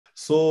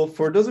So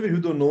for those of you who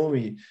don't know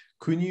me,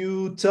 can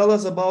you tell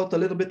us about a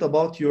little bit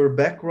about your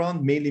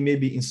background, mainly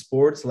maybe in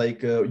sports,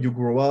 like you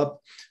grew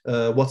up,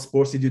 what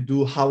sports did you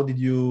do? How did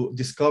you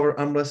discover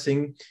arm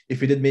wrestling?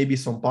 If you did maybe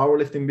some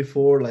powerlifting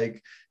before,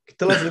 like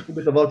tell us a little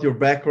bit about your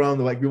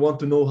background. Like we want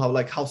to know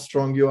how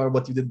strong you are,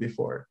 what you did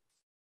before.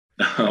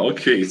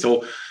 Okay,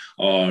 so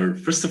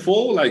first of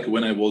all, like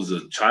when I was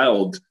a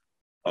child,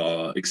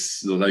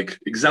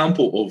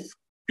 example of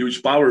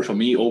huge power for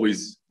me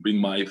always been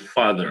my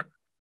father.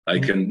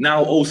 Like, and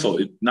now also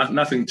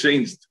nothing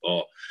changed.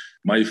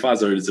 My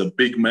father is a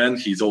big man.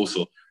 He's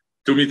also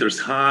 2 meters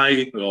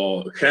high,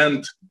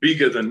 hand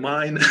bigger than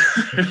mine.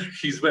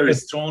 He's very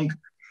strong,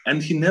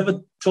 and he never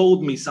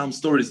told me some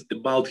stories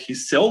about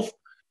himself.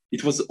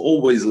 It was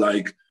always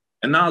like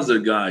another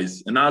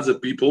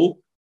people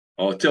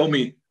tell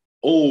me,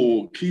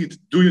 "Oh, kid,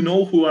 do you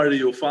know who are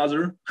your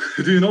father?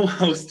 Do you know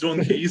how strong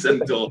he is?"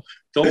 And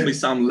told me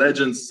some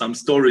legends, some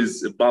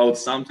stories about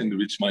something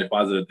which my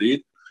father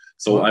did.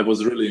 So I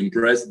was really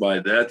impressed by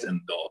that.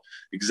 And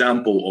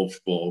example of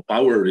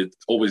power,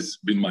 it's always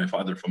been my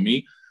father for me.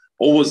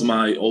 Always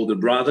my older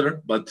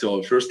brother, but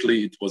firstly,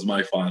 it was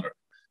my father.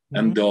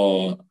 And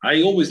I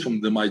always, from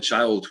my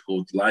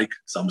childhood, like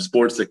some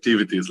sports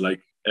activities,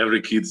 like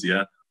every kid's,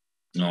 yeah.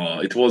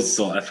 It was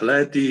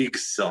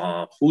athletics,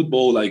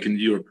 football, like in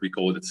Europe, we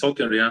call it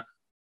soccer, yeah.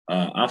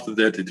 After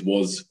that, it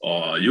was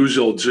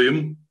usual gym,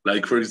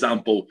 like, for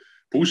example,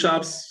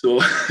 push-ups, so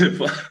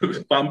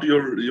pump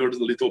your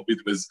little bit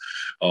with,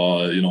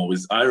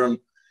 with iron,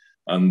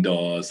 and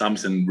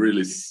something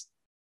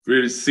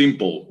really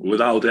simple,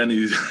 without any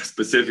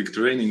specific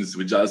trainings.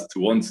 We just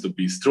want to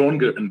be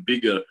stronger and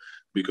bigger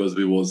because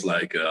we was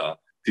like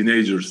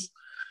teenagers.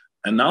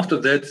 And after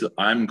that,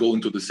 I'm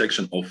going to the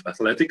section of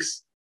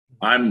athletics.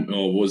 I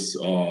was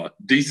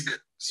disc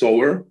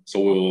thrower, so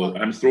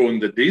I'm throwing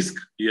the disc,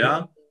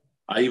 yeah.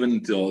 I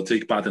even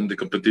take part in the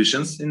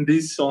competitions in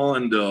this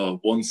and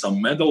won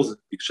some medals.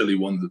 Actually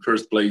won the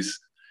first place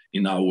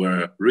in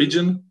our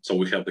region. So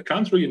we have the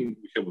country and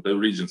we have the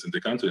regions in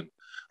the country. And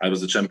I was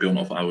the champion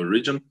of our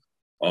region.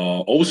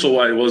 Also,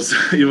 I was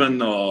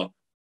even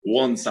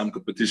won some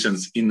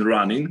competitions in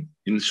running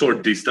in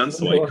short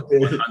distance, like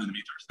 100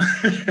 meters.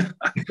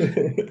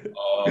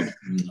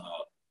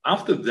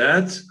 After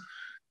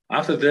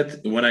that,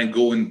 when I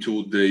go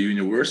into the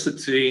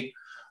university,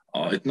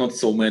 it's not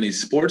so many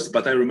sports,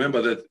 but I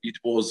remember that it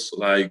was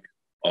like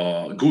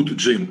a good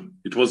gym.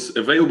 It was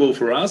available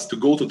for us to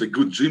go to the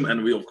good gym,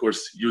 and we, of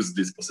course, use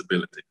this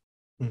possibility.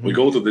 We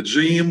go to the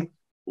gym,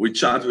 we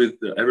chat with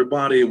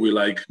everybody, we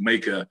like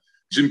make a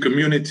gym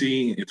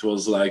community. It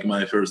was like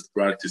my first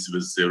practice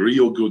with a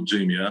real good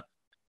gym, yeah.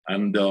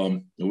 And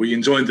we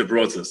enjoyed the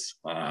process.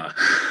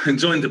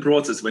 Enjoying the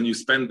process when you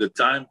spend the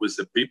time with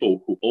the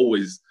people who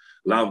always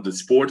love the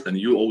sport, and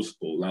you also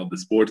love the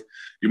sport.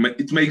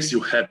 It makes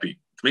you happy.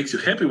 It makes you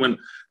happy when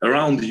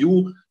around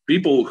you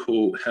people who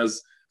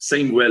has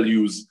same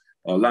values,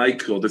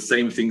 like or the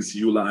same things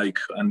you like,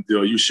 and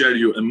you share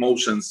your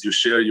emotions, you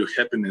share your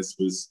happiness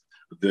with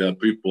the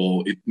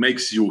people. It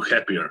makes you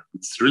happier.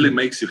 It really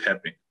makes you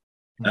happy.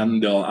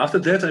 And after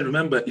that, I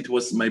remember it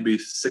was maybe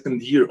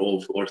second year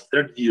or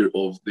third year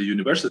of the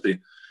university,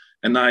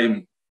 and I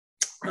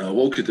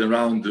walked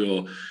around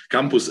the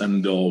campus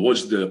and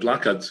watched the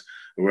placard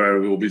where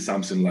will be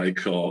something like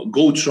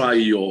go try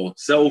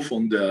yourself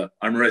on the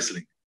arm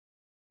wrestling.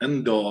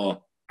 And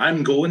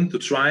I'm going to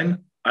try.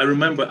 I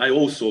remember I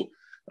also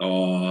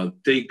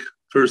take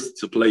first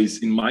place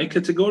in my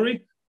category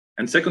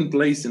and second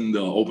place in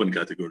the open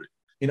category.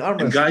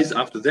 And guys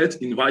after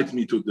that invite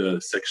me to the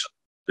section.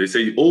 They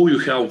say, "Oh, you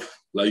have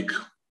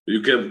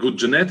good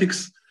genetics,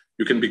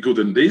 you can be good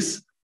in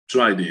this,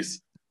 try this."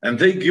 And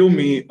they give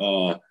me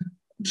a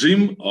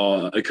gym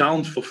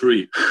account for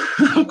free.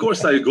 Of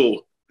course I go,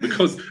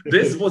 because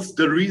this was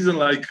the reason,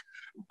 like,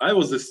 I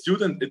was a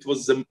student. It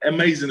was an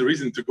amazing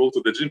reason to go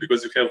to the gym,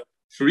 because you have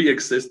free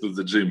access to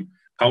the gym.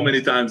 How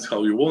many times, how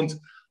you want.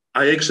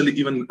 I actually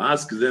even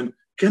ask them,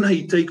 "Can I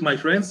take my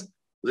friends?"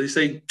 They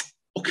say,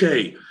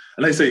 "Okay."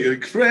 And I say,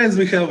 "Friends,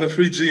 we have a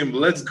free gym,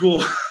 let's go."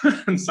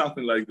 And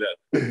something like that.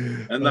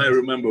 And I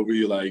remember we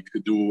like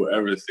do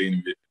everything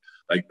with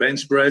like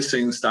bench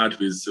pressing, start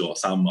with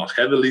some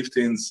heavy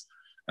liftings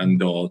and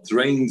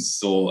trains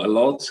so a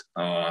lot.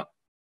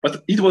 But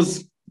it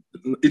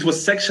was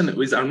section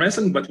with arm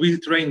wrestling, but we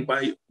train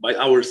by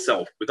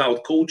ourselves, without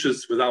coaches,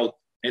 without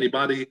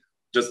anybody.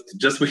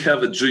 Just we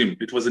have a gym.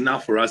 It was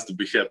enough for us to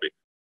be happy.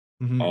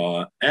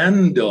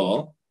 And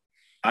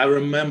I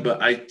remember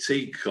I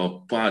took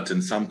part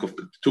in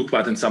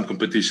some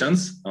competitions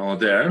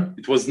there.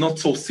 It was not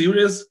so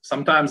serious.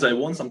 Sometimes I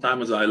won,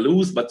 sometimes I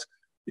lose, but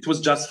it was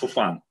just for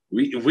fun.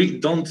 We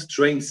don't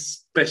train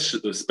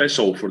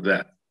special for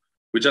that.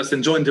 We just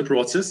enjoy the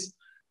process,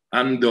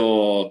 and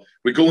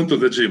we go into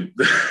the gym.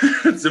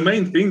 The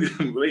main thing that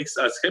makes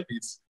us happy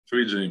is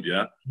free gym,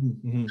 yeah.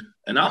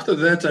 And after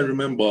that, I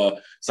remember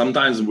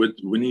sometimes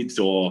we need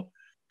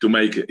to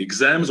make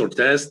exams or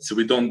tests.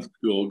 We don't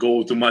go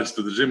too much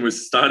to the gym. We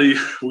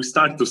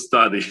start to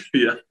study.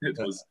 Yeah, it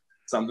was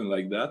something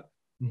like that.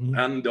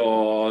 And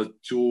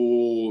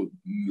to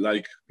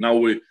like now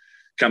we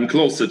come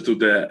closer to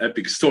the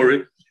epic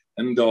story.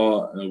 And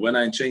when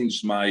I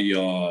changed my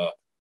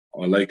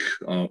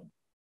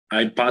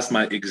I passed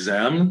my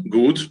exam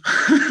good.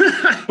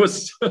 I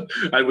was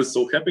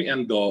so happy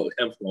and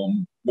have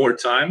more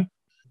time.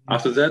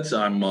 After that,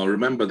 I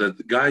remember that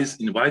the guys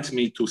invite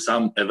me to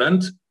some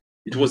event.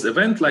 It was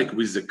event like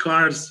with the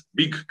cars,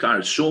 big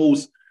car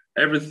shows,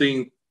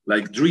 everything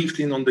like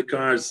drifting on the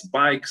cars,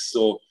 bikes,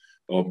 so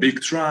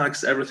big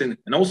trucks, everything.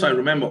 And also I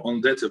remember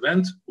on that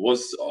event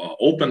was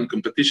open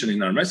competition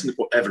in arm wrestling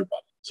for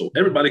everybody. So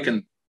everybody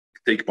can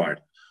take part.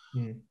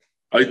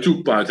 I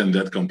took part in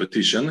that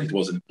competition. It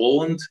was in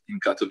Poland, in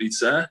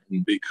Katowice,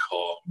 in big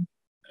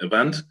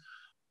event.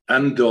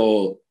 And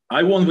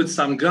I won with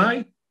some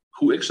guy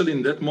who actually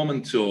in that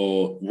moment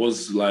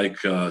was like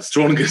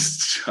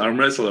strongest arm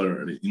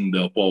wrestler in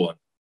the Poland.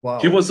 Wow.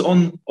 He was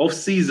on off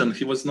season.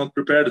 He was not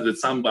prepared that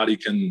somebody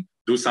can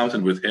do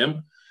something with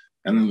him.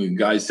 And the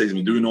guy says to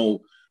me, do you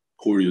know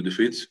who you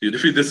defeat? You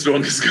defeat the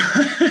strongest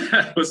guy.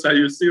 I was, are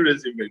you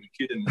serious? You may be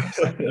kidding me or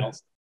something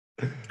else.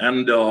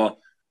 And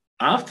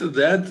after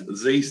that,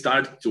 they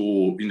started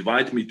to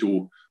invite me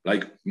to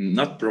like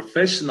not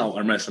professional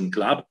arm wrestling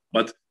club,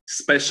 but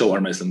special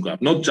arm wrestling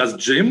club. Not just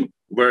gym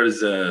where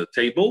is a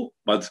table,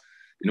 but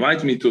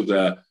invite me to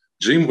the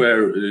gym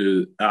where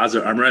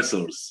other arm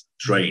wrestlers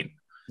train.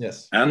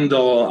 Yes. And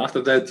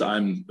after that,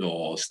 I'm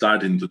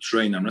starting to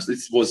train arm wrestling.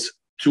 It was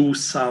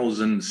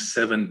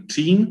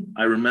 2017,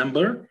 I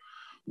remember,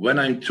 when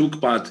I took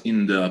part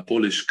in the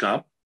Polish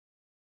Cup.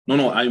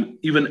 I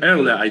even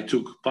earlier I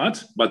took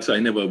part, but I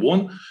never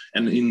won.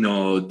 And in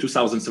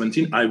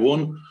 2017, I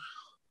won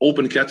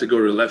open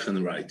category left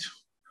and right.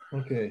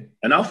 Okay.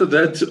 And after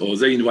that,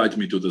 they invite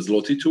me to the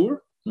Zloty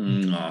tour.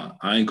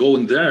 I go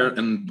in there,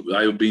 and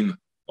I've been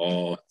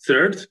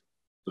third.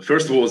 The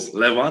first was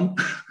Devon.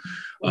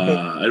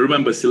 I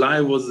remember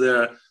Silai was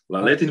there,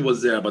 Laletin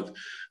was there, but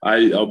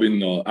I've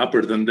been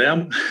upper than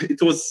them.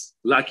 It was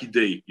lucky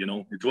day, you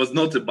know. It was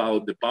not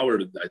about the power.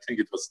 I think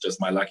it was just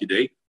my lucky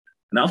day.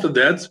 And after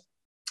that,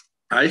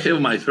 I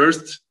have my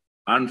first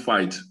arm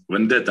fight,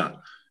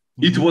 Vendetta.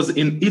 It was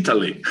in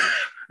Italy.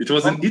 It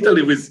was in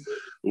Italy with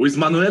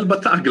Manuel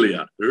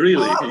Battaglia,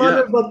 really.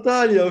 Manuel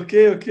Battaglia,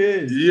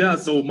 okay. Yeah,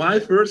 so my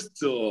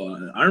first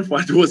arm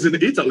fight was in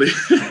Italy.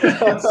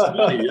 It's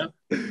funny, yeah.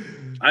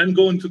 I'm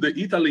going to the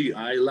Italy.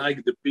 I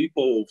like the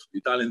people,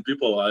 Italian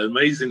people are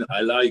amazing.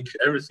 I like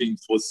everything.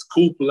 It was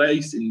cool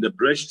place in the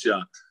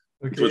Brescia.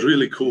 Okay. It was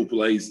really cool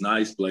place,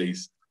 nice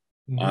place.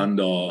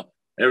 And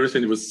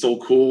everything was so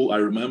cool. I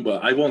remember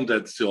I won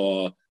that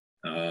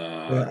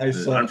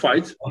arm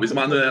fight with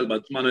Manuel,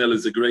 but Manuel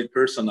is a great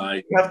person.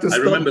 I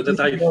remember that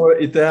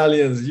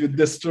Italians, you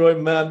destroyed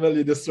Manuel,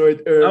 you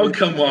destroyed Ermes. Oh,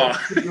 come on.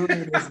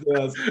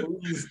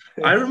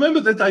 I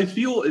remember that I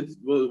feel it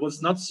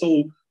was not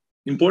so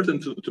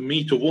important to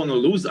me to win or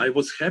lose. I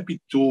was happy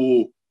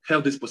to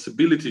have this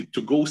possibility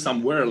to go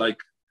somewhere like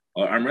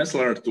arm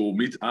wrestler, to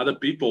meet other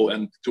people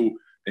and to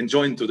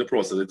enjoy into the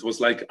process. It was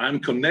like I'm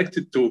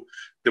connected to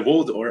the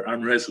world or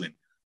arm wrestling.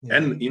 Yeah.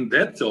 And in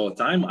that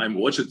time, I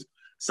watched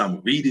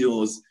some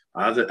videos,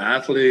 other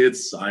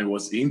athletes. I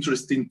was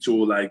interested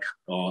to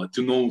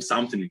to know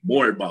something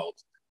more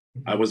about.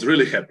 I was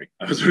really happy.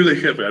 I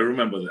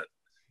remember that.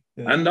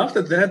 Yeah. And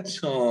after that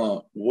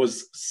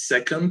was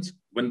second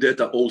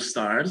Vendetta All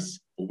Stars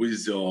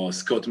with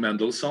Scott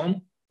Mendelson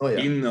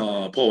in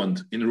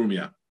Poland, in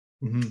Rumia.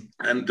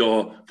 And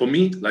for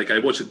me, like I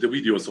watched the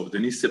videos of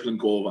Denis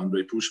Seplenkov,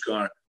 Andrei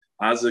Pushkar,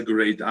 other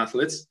great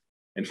athletes.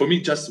 And for me,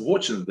 just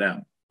watching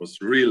them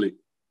was really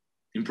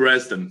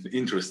impressed and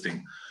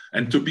interesting.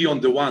 And to be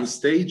on the one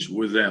stage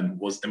with them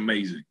was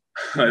amazing.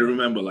 I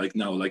remember like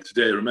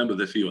today, I remember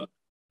the fever.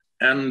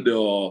 And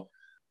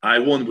I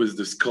won with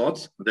the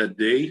Scott that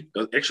day.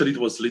 Actually, it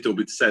was a little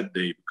bit sad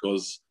day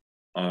because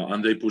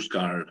Andrei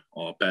Pushkar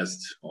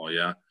passed.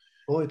 It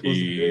was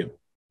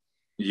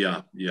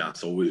Yeah.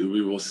 So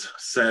we was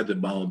sad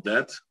about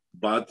that,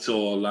 but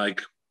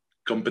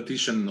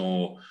competition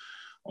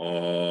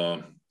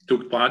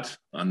took part,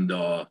 and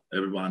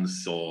everyone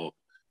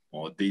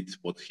did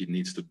what he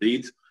needs to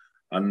did.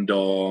 And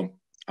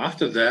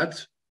after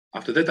that,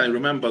 I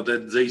remember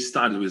that they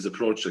started with the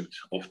project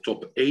of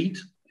top 8.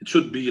 It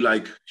should be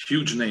like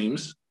huge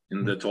names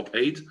in the top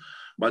 8,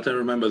 but I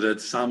remember that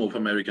some of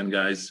American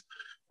guys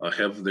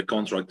have the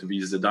contract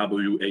with the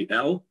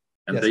WAL.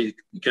 And they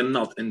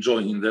cannot enjoy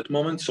in that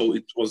moment. So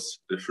it was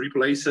the 3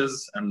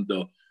 places. And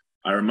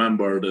I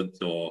remember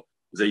that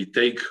they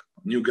take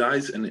new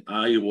guys, and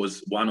I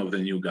was one of the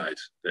new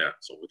guys there.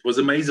 So it was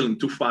amazing,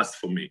 too fast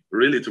for me,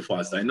 really too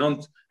fast. I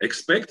don't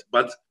expect,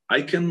 but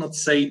I cannot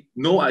say,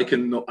 no, I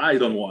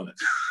don't want it.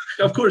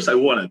 Of course I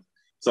want it.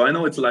 So I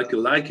know it's like a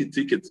lucky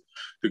ticket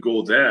to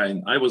go there.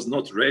 And I was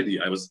not ready.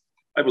 I was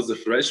a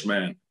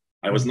freshman.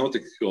 I was not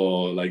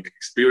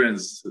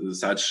experienced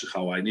such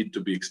how I need to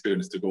be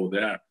experienced to go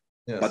there.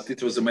 Yes. But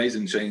it was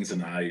amazing change,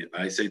 and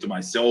I say to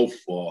myself,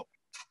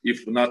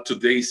 if not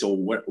today, so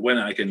when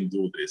I can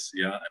do this,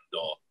 yeah. And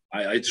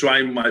I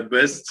try my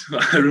best.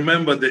 I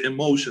remember the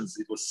emotions.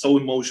 It was so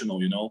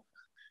emotional, you know.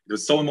 It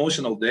was so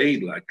emotional day.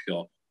 Like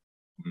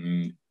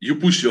you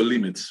push your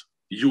limits.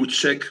 You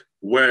check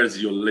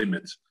where's your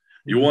limit.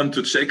 You want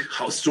to check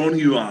how strong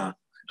you are,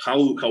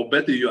 how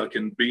better you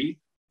can be.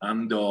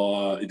 And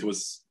it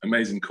was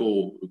amazing,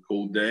 cool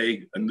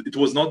day. And it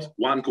was not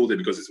one cool day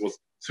because it was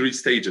 3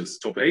 stages,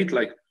 top 8,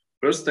 like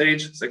first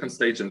stage, second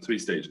stage, and 3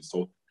 stages.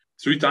 So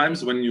 3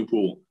 times when you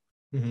pull.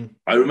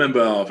 I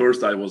remember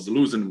first I was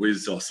losing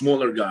with a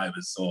smaller guy,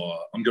 with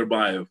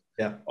Angarbayev,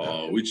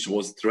 which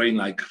was trained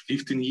like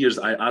 15 years.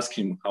 I asked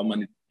him how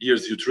many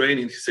years you train,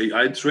 and he said,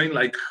 I train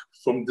like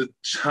from the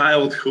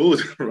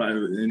childhood, right?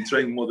 And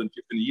train more than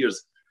 15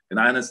 years. And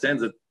I understand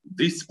that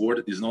this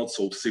sport is not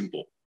so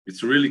simple.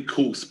 It's a really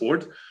cool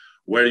sport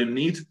where you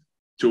need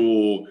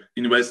to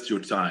invest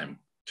your time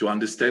to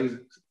understand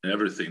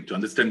everything, to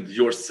understand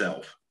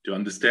yourself, to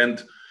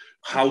understand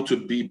how to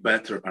be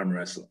better arm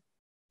wrestler,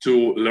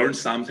 to learn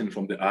something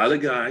from the other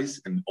guys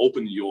and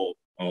open your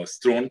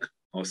strong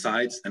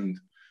sides and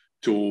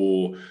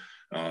to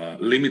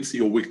limit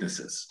your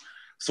weaknesses.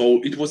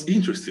 So it was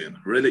interesting,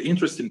 really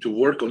interesting to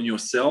work on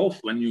yourself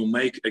when you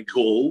make a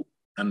goal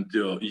and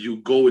you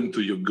go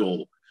into your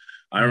goal.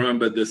 I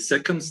remember the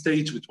second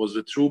stage, which was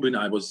the Trubin,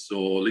 I was a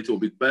little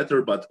bit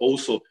better, but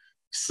also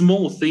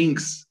small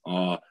things,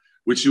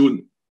 which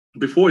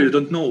before you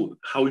don't know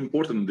how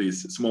important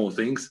these small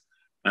things.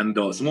 And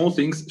small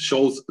things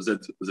shows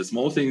that the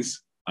small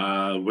things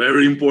are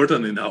very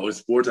important in our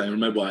sport. I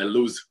remember I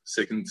lose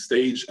second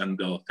stage, and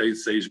the third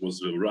stage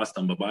was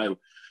Rustam Babayev,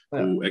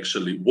 who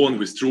actually won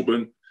with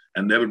Trubin.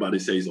 And everybody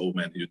says, oh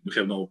man, you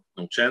have no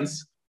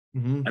chance.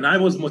 And I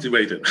was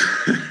motivated.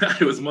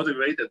 I was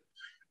motivated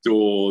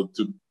to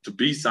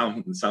be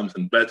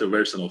something better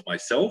version of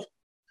myself.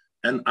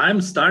 And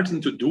I'm starting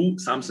to do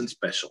something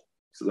special.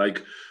 It's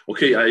like,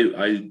 okay,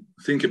 I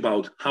think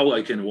about how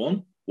I can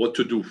win, what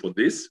to do for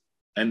this.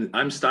 And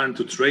I'm starting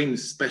to train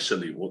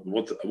specially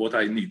what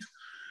I need.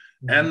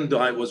 And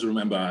I was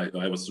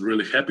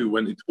really happy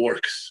when it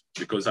works,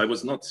 because I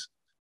was not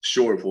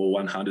sure for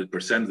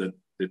 100% that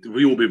it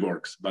will be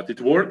works, but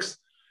it works.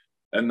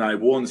 And I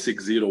won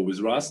 6-0 with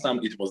Rustam.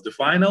 It was the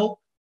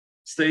final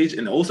stage,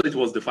 and also it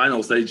was the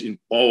final stage in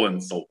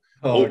Poland. So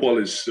all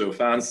Polish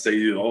fans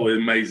say, oh,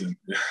 amazing.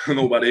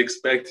 Nobody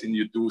expecting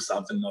you do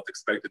something not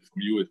expected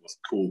from you. It was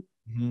cool.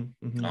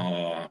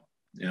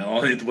 You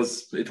know, it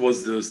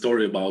was the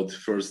story about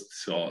first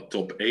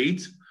top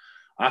 8.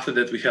 After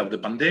that, we have the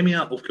pandemic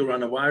of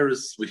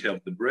coronavirus. We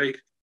have the break.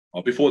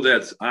 Before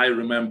that, I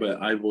remember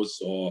I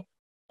was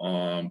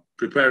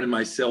preparing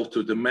myself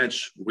to the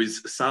match with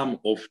some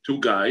of 2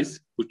 guys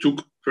who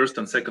took first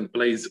and second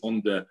place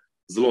on the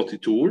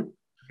Zloty Tour.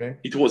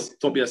 It was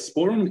Tobias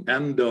Sporung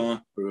and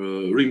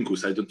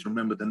Rimkus. I don't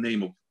remember the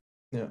name of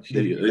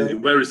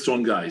very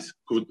strong guys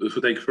who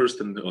take first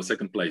and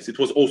second place. It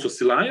was also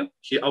Silayev.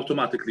 He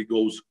automatically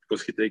goes,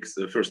 because he takes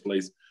first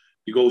place,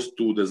 he goes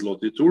to the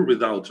Zloty Tour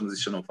without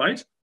transitional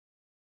fight.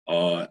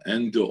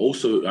 And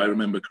also I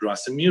remember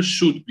Krasimir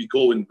should be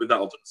going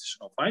without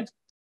transitional fight.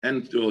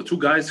 And 2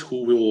 guys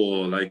who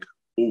will go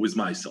with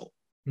myself.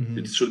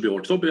 It should be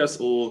or Tobias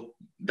or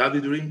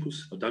David Rimkus.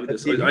 Or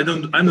David,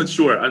 I'm not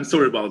sure. I'm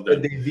sorry about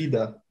that.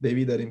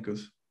 Davida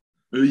Rimkus.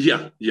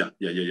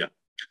 Yeah.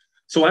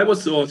 So I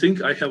was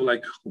think I have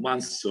like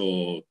months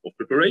of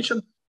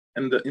preparation,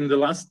 and in the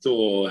last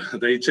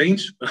they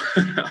change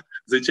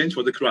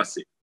for the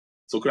Krasi.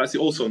 So Krasi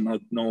also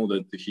not know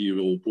that he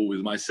will pull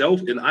with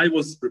myself, and I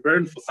was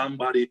preparing for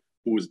somebody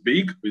who is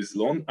big with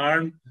long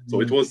arm.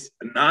 So it was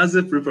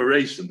another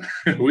preparation,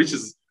 which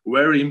is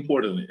very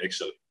important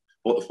actually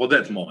for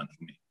that moment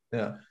for me.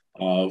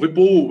 We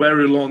pull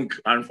very long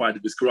arm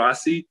fight with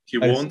Krasi. He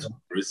won.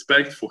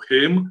 Respect for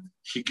him.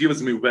 He gives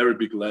me very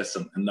big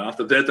lesson, and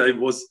after that I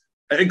was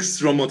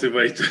extra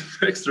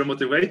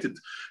motivated.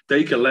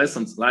 Take a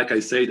lessons, like I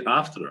said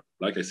after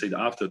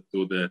to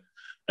the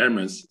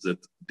Hermes, that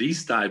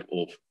these type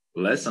of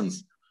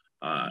lessons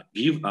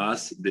give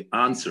us the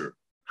answer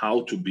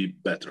how to be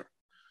better.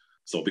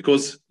 So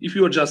because if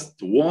you are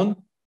just one,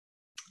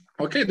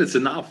 okay, that's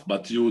enough,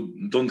 but you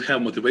don't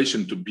have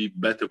motivation to be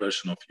better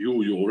version of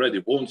you. You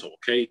already won, so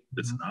okay,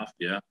 that's enough,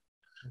 yeah.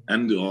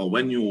 And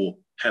when you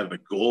have a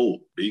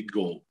goal, big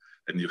goal,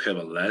 and you have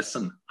a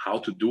lesson how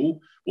to do,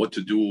 what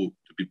to do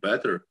to be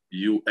better,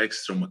 you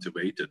extra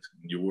motivated.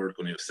 You work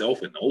on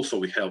yourself. And also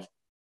we have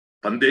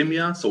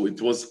pandemia, so it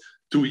was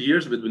 2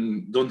 years, but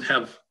we don't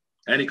have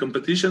any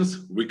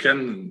competitions. We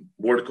can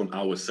work on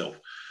ourselves.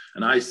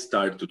 And I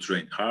started to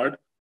train hard.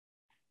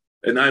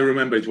 And I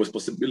remember it was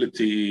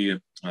possibility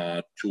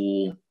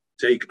to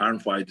take arm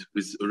fight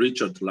with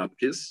Richard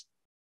Lapkis,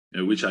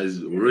 which I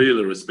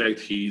really respect.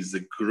 He's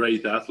a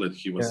great athlete.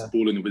 He was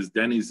pulling with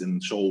Dennis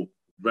and show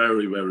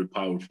very, very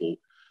powerful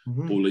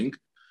pulling.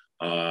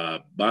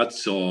 But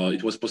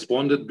it was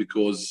postponed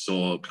because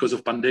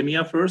of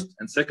pandemia first,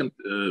 and second,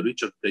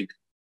 Richard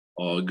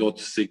got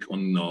sick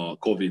on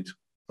COVID.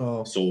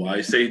 So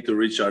I say to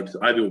Richard,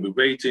 I will be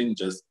waiting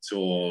just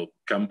to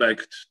come back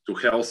to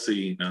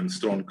healthy and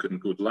strong and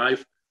good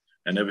life.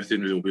 and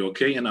everything will be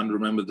okay. And I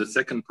remember the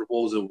second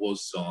proposal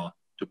was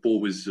to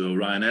pull with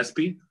Ryan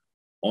Espy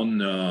on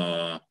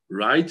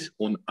right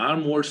on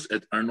Armwrestlers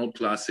at Arnold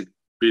Classic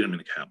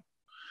Birmingham.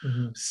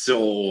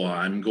 So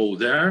I'm go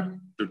there,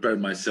 prepare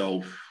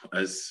myself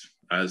as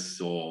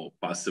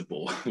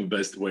possible,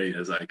 best way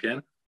as I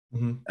can.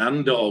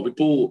 And we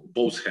pull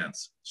both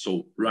hands.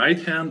 So right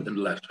hand and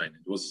left hand.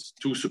 It was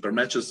 2 super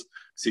matches,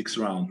 6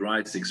 round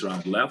right, 6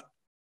 round left.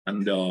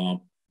 And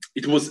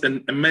it was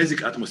an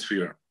amazing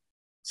atmosphere.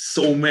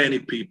 So many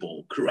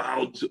people,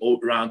 crowd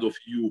around of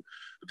you,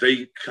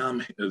 they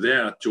come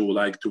there to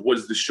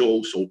watch the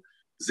show. So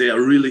they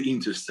are really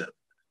interested.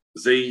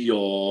 They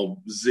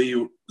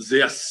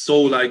are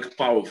so like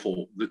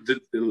powerful.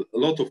 A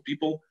lot of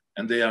people,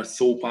 and they are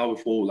so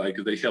powerful. Like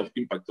they have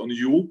impact on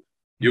you.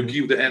 You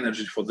give the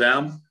energy for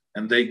them,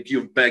 and they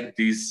give back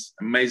this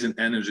amazing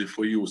energy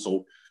for you.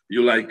 So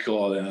you like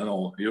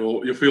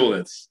you feel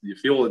it. You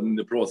feel it in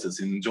the process,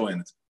 enjoying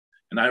it.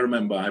 And I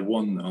remember I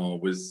won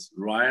with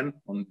Ryan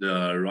on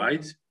the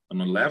right, on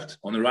the left.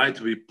 On the right,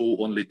 we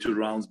pull only 2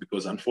 rounds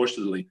because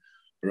unfortunately,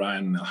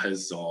 Ryan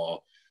has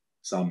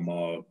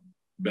some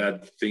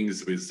bad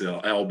things with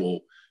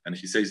elbow, and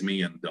he says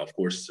me. And of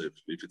course, if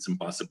it's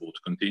impossible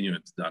to continue,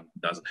 it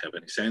doesn't have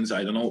any sense.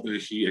 I don't know.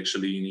 He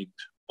actually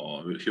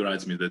he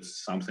writes me that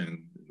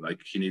something like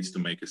he needs to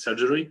make a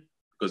surgery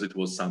because it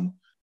was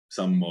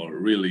some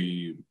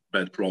really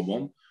bad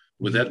problem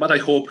with that. But I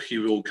hope he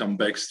will come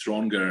back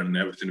stronger and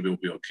everything will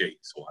be okay.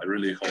 So I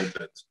really hope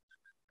that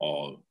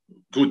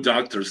good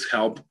doctors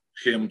help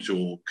him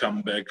to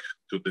come back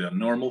to the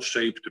normal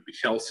shape, to be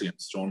healthy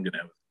and strong, and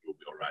everything will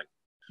be all right.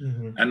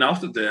 And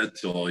after that,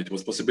 it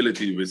was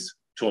possibility with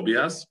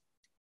Tobias.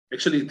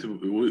 Actually,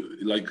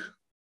 like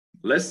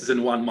less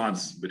than 1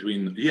 month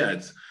between,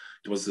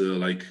 it was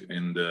like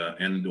in the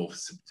end of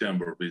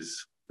September with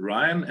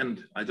Ryan,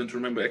 and I don't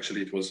remember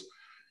actually, it was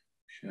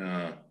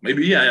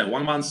maybe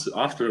 1 month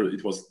after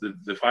it was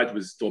the fight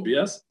with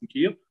Tobias in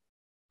Kiev.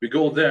 We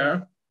go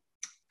there,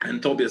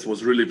 and Tobias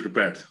was really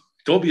prepared.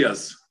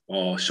 Tobias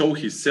showed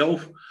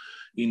himself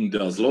in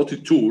the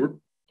Zloty Tour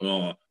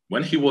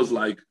when he was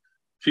like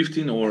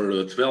 15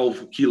 or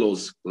 12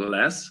 kilos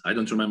less. I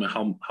don't remember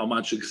how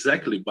much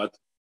exactly, but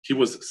he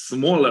was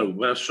smaller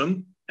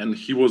version, and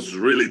he was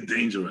really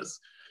dangerous.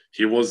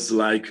 He was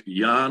like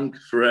young,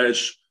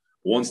 fresh,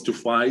 wants to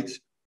fight,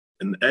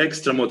 and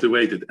extra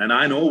motivated. And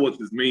I know what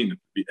it means to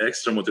be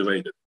extra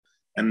motivated.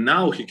 And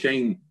now he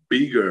came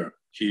bigger.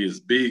 He is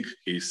big,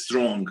 he is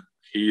strong,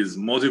 he is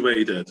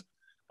motivated.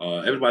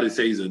 Everybody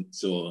says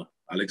that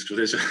Alex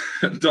Kurdecha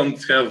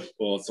don't have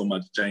so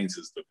much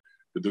chances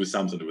to do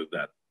something with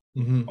that.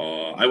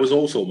 I was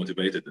also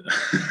motivated.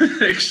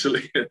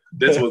 Actually,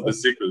 that was the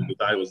secret,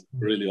 that I was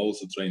really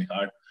also training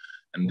hard.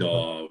 And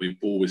we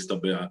pull with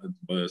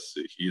Tobias.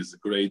 He is a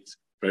great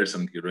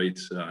person, great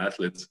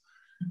athlete.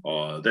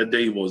 That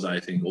day was, I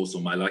think, also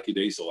my lucky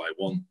day. So I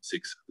won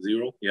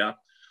 6-0. Yeah.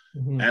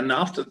 And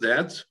after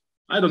that,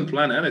 I don't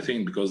plan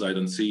anything because I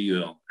don't see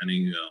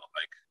any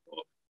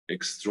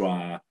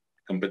extra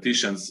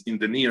competitions in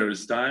the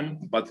nearest time.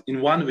 But in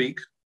 1 week,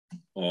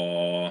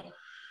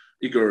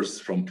 Igor's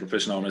from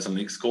Professional Wrestling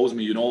League calls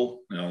me,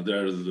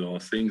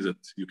 there's things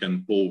that you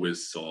can pull with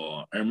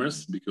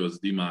Ermes because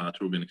Dima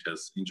Trubin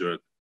has injured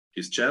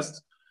his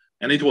chest.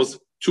 And it was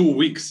 2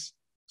 weeks.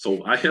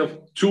 So I have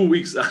 2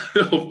 weeks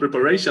of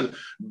preparation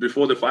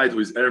before the fight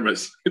with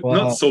Ermes. Wow.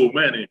 Not so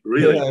many,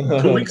 really.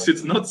 Yeah. 2 weeks,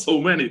 it's not so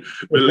many,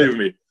 believe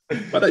me.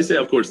 But I say,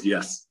 of course,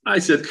 yes. I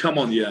said, come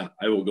on,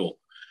 I will go.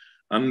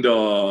 And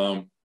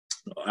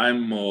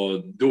I'm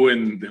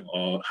doing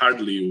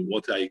hardly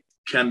what I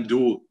can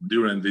do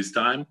during this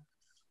time.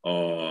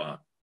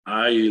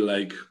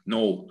 I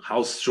know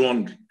how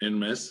strong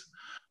Ermes.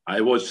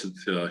 I watched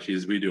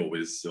his video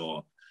with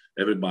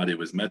everybody,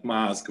 with Matt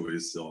Mask,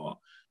 with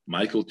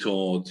Michael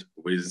Todd,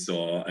 with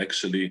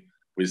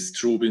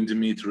Trubin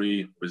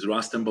Dmitry, with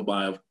Rustem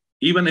Babayev.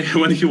 Even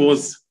when he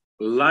was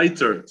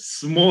lighter,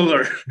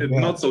 smaller, and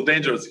not so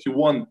dangerous, he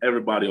won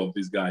everybody of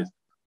these guys.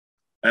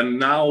 And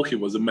now he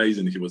was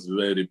amazing. He was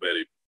very,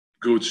 very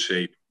good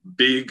shape,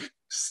 big,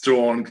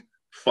 strong,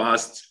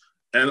 fast,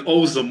 and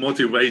also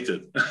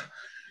motivated.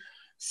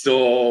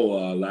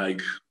 So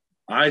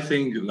I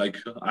think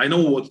I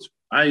know what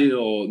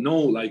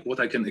what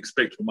I can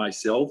expect for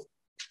myself.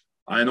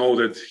 I know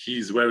that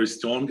he's very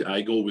strong.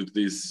 I go with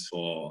these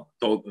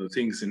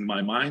things in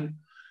my mind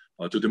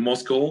to the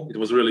Moscow. It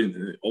was really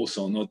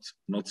also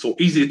not so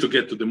easy to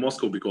get to the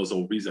Moscow because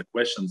of visa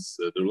questions,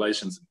 the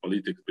relations and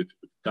politics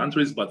between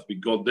countries. But we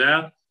got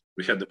there.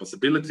 We had the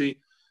possibility,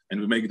 and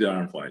we make the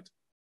arm fight.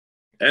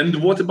 And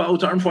what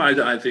about arm fight?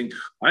 I think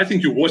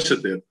you watched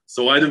it.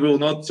 So I will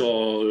not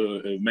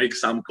make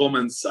some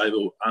comments. I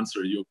will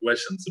answer your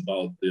questions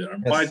about the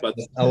arm fight. But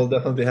I will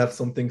definitely have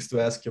some things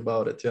to ask you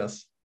about it.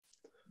 Yes.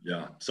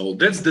 Yeah. So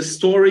that's the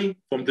story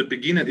from the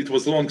beginning. It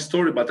was a long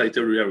story, but I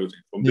tell you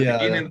everything from the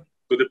beginning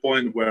to the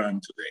point where I'm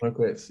today.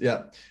 Okay, yeah.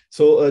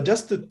 So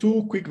just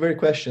two quick, very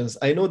questions.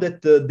 I know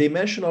that they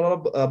mentioned a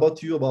lot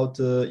about you, about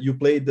you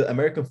played the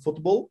American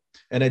football,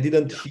 and I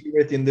didn't hear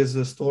it in this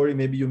story.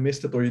 Maybe you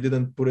missed it or you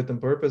didn't put it on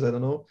purpose. I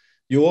don't know.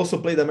 You also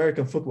played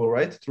American football,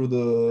 right? Through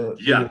the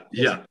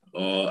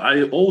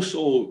I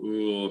also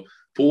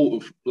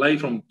play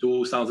from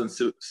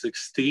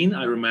 2016.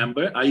 I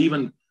remember.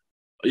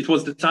 It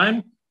was the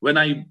time when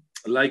I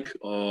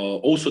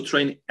also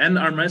trained and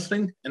arm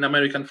wrestling and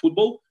American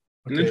football.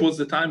 Okay. And it was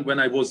the time when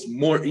I was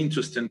more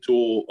interested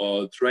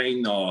to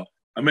train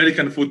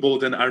American football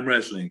than arm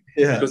wrestling.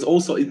 Yeah. Because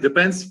also it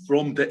depends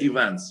from the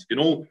events. You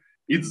know,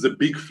 it's the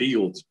big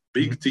field,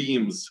 big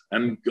teams,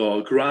 and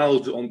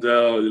crowd on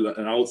the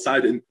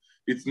outside, and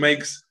it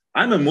makes.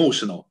 I'm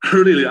emotional.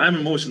 Really, I'm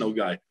an emotional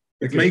guy.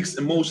 It makes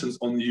emotions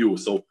on you.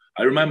 So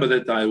I remember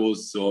that I was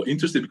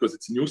interested because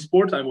it's a new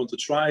sport. I want to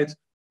try it.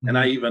 And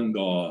I even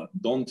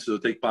don't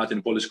take part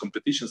in Polish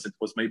competitions. It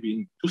was maybe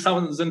in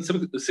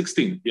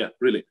 2016. Yeah,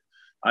 really.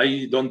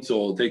 I don't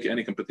take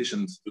any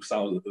competitions in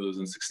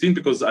 2016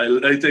 because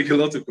I take a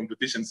lot of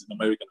competitions in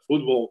American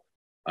football.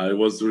 I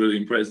was really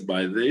impressed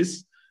by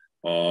this.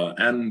 A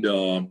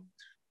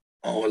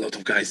lot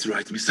of guys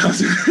write me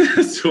something.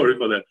 Sorry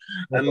for that.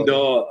 And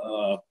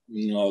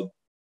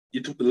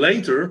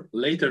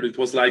later it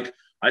was like,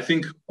 I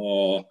think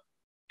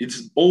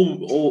it's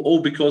all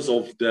because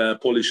of the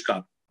Polish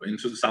Cup. In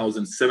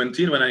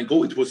 2017, when I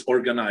go, it was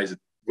organized.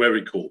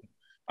 Very cool.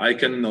 I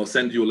can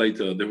send you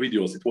later the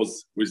videos. It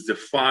was with the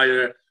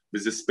fire,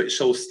 with the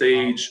special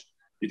stage.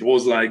 It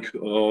was like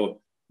a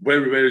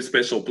very, very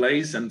special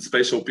place, and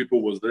special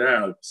people was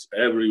there.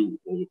 Every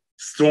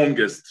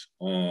strongest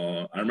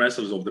arm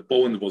wrestlers of the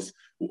Poland was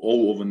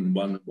all in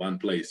one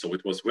place. So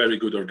it was very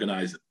good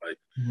organized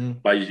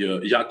by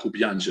Jakub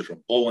Janczy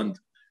from Poland.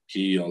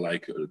 He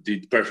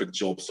did perfect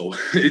job. So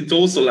it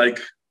also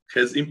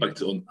has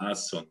impact on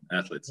us, on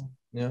athletes.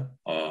 Yeah.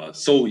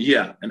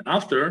 And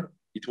after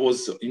it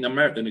was in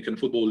American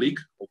Football League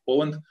of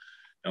Poland,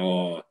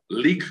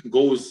 league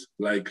goes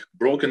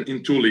broken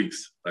in two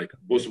leagues.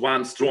 Was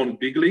one strong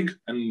big league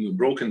and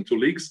broken two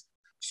leagues.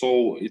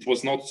 So it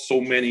was not so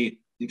many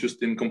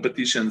interesting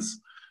competitions,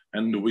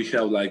 and we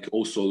have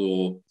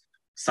also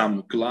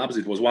some clubs.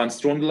 It was one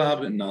strong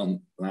club, and now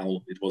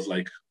it was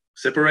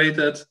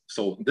separated.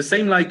 So the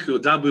same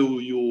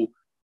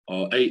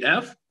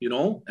AF, you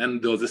know,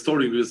 and the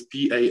story was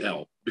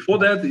PAL. Before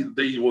that,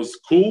 they was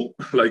cool,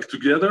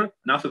 together.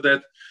 And after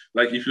that,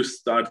 if you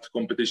start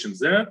competitions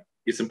there,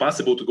 it's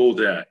impossible to go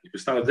there. If you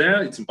start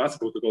there, it's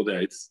impossible to go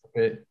there. It's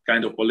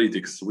kind of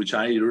politics, which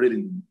I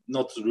really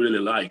not really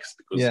likes,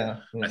 because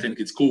I think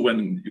it's cool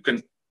when you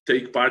can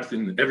take part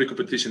in every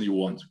competition you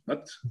want.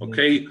 But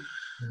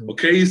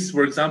it's,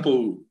 for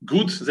example,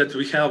 good that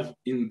we have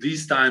in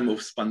this time of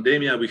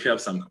pandemic, we have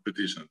some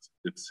competitions.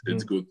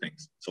 It's good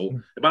things. So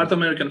about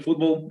American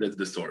football, that's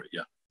the story.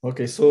 Yeah.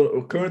 Okay.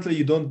 So currently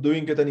you don't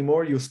doing it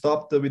anymore. You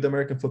stopped with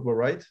American football,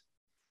 right?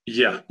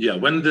 Yeah.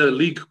 When the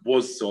league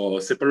was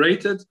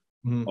separated,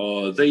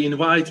 they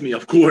invite me,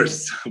 of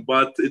course,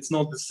 but it's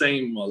not the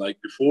same like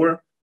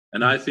before.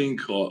 And I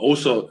think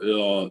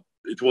also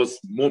it was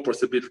more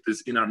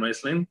possibilities in arm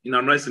wrestling. In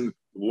arm wrestling,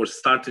 was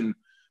starting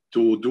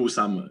to do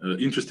some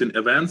interesting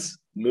events,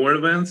 more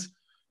events.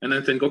 And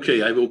I think,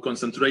 okay, I will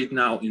concentrate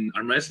now in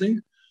arm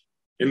wrestling.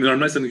 In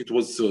arm wrestling, it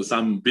was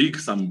some big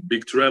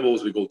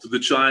travels. We go to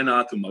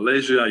China, to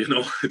Malaysia, you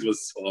know, it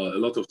was a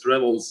lot of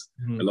travels,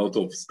 a lot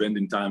of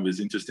spending time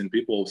with interesting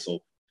people. So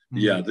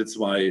yeah, that's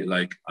why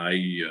I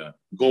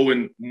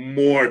going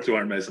more to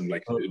arm wrestling.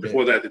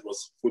 Before that, it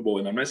was football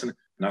and arm wrestling.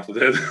 And after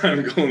that,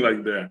 I'm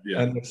going there. Yeah.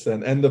 I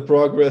understand. And the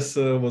progress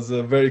was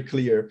very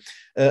clear.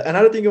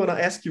 Another thing I want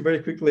to ask you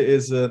very quickly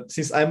is,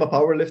 since I'm a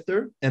power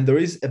lifter and there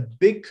is a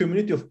big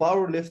community of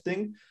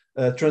powerlifting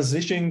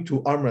transitioning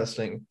to arm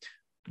wrestling,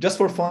 just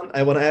for fun,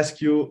 I want to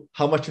ask you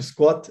how much you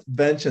squat,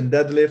 bench, and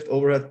deadlift,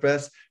 overhead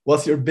press.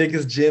 What's your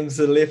biggest gyms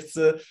lifts?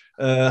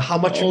 How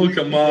much? Oh,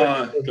 come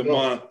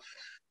on.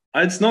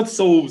 It's not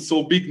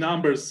so big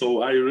numbers,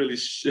 so I really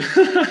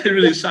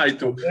really shy to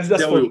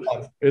tell you.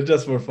 It's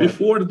just for fun.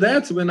 Before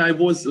that, when I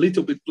was a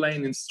little bit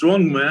playing in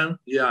strongman,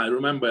 I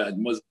remember it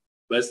was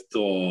best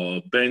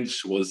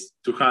bench was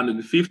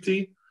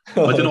 250.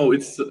 But you know,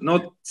 it's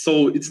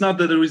not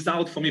the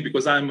result for me,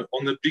 because I'm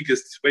on the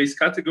biggest weight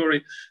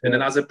category, and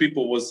then other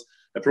people was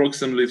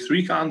approximately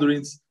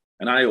 300,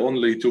 and I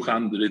only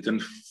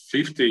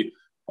 250.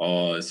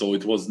 So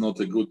it was not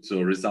a good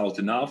result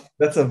enough.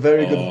 That's a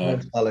very good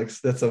point, Alex.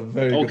 That's a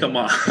very good come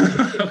on.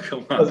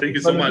 Come on. Thank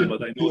you so much,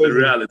 but I know the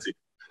reality.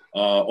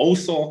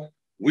 Also,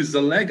 with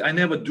the leg, I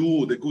never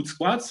do the good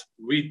squats.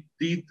 We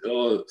did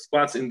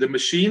squats in the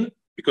machine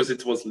because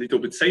it was a little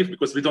bit safe,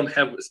 because we don't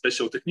have a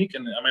special technique.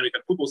 And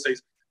American football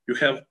says you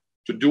have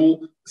to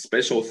do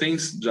special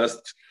things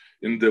just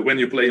when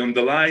you play on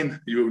the line.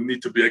 You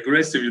need to be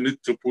aggressive. You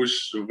need to push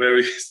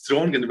very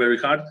strong and very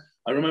hard.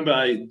 I remember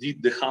I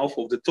did the half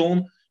of the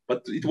tone,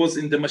 but it was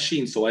in the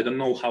machine, so I don't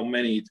know how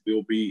many it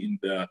will be in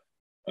the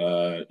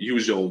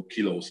usual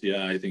kilos.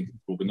 Yeah, I think it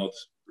will be not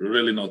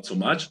so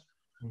much.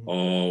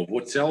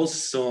 What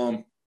else?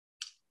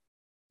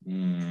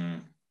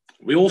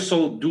 We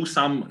also do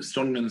some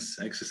strongman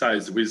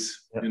exercise with,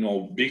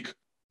 big,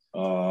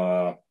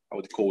 how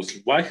it calls,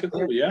 vehicle,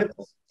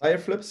 tire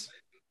flips,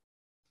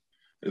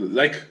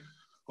 like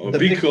the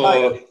big,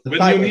 tire, when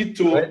tire, you need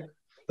to, right?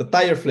 The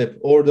tire flip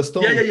or the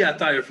stone.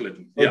 Tire flip.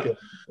 Okay.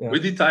 We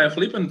did tire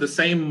flip, and the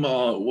same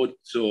what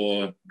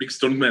big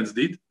strongmen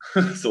did.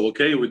 So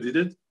okay, we did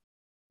it.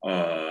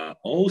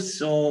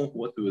 Also,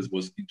 what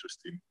was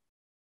interesting,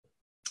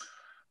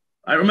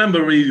 I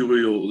remember we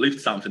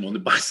lift something on the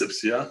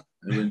biceps, and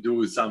we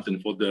do something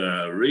for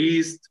the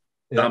wrist,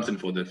 something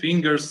for the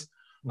fingers.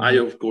 I,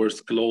 of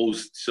course,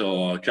 closed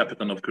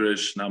Captain of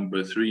Courage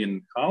number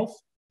 3.5.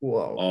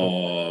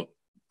 Wow.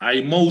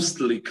 I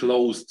mostly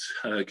closed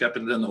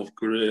Captain of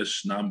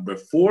Courage number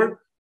 4,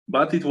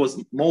 but it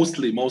was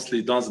mostly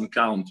doesn't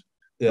count.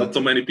 Not so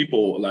many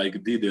people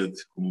did it,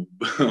 to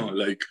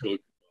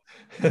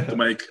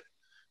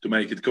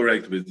make it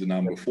correct with the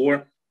number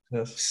 4.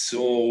 Yes.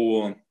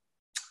 So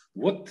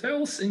what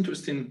else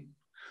interesting?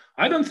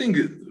 I don't think,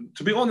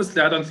 to be honest,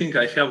 I don't think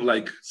I have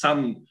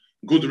some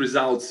good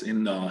results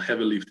in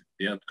heavy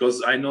lifting,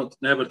 because I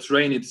never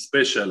train it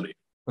specially,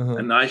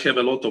 and I have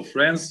a lot of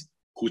friends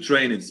who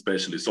train it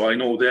specially, so I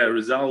know their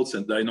results,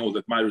 and I know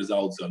that my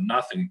results are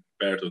nothing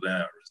compared to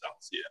their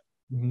results.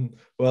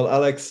 Well,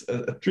 Alex,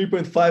 a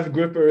 3.5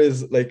 gripper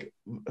is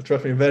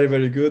trust me, very,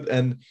 very good.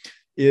 And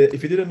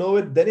if you didn't know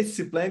it, Denis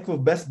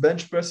Ciplenkov best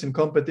bench press in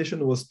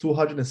competition was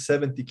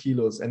 270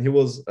 kilos, and he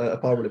was a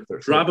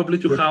powerlifter. Probably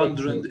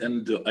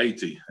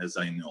 280, as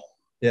I know.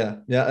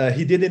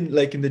 He did in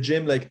the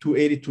gym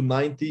 280 to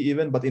 90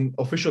 even, but in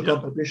official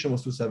competition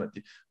was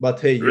 270. But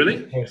hey,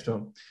 really?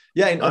 Strong.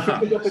 In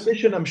official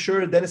competition, I'm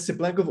sure Denis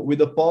Ciplenkov with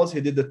the pause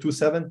he did the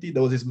 270.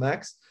 That was his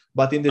max.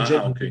 But in the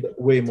gym, he did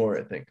way more,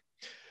 I think.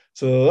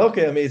 So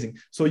okay, amazing.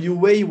 So you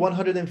weigh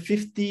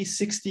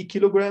 150-60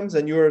 kilograms,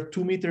 and you're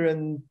 2 meter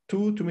and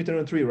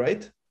 3,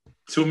 right?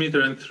 2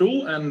 meter and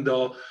 3, and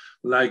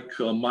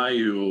my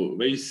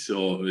waist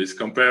is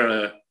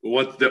compare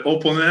what the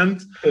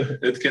opponent.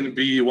 It can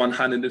be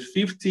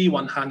 150,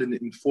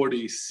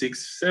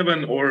 146,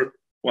 7, or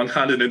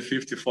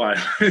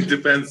 155. It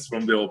depends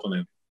from the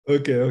opponent.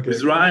 Okay.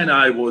 With Ryan,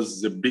 I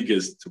was the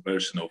biggest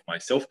version of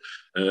myself.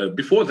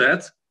 Before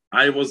that,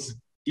 I was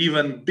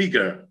even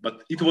bigger,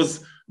 but it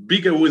was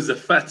bigger with the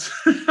fat.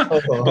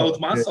 About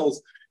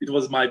muscles, it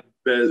was my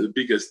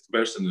biggest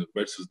version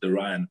versus the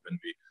Ryan when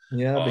we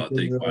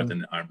take part in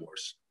the arm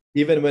wars.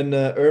 Even when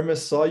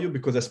Ermes saw you,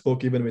 because I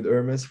spoke even with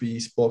Ermes, we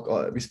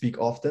speak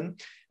often,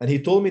 and he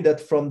told me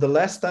that from the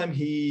last time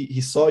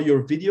he saw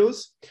your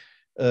videos,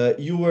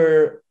 you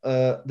were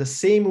the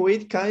same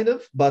weight kind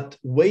of, but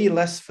way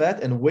less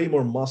fat and way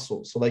more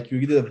muscle. So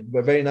you did a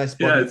very nice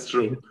body. Yeah, it's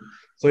true.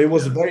 So he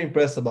was very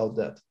impressed about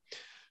that.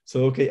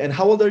 So okay, and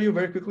how old are you,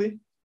 very quickly?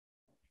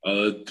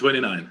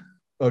 29.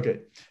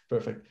 Okay,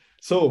 perfect.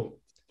 So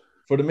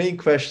for the main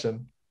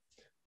question,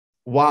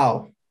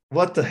 wow,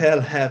 what the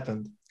hell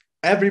happened?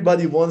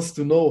 Everybody wants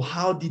to know,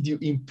 how did you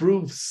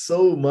improve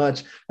so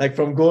much?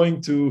 From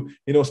going to,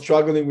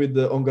 struggling with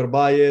the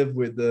Ongarbayev,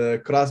 with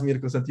the Krasmir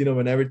Konstantinov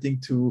and everything,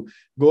 to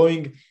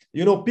going,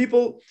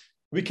 people,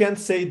 we can't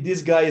say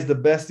this guy is the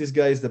best, this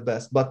guy is the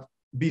best. But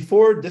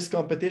before this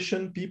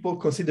competition, people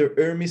consider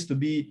Ermes to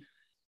be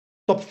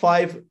top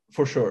 5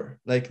 for sure.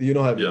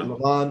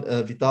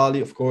 Levan,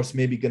 Vitali, of course,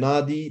 maybe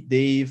Genadi,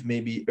 Dave,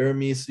 maybe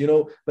Ermes.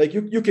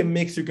 You can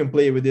mix, you can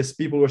play with this.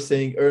 People were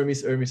saying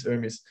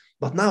Ermes.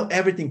 But now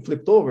everything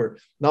flipped over.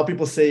 Now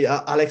people say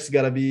Alex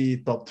gotta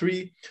be top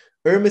 3.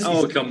 Ermes.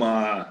 Come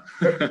on!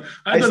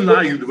 I don't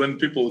like when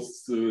people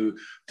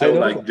tell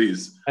like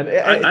this. And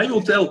I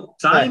will tell.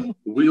 Time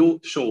will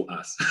show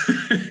us.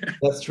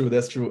 That's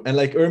true. And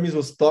Ermes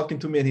was talking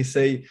to me, and he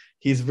say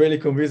he's really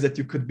convinced that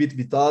you could beat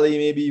Vitali.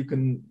 Maybe you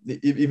can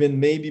even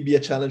be a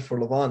challenge for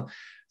Levan.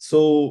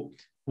 So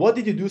what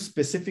did you do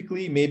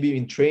specifically, maybe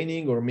in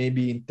training or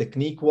maybe in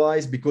technique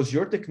wise? Because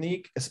your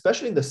technique,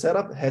 especially in the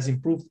setup, has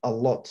improved a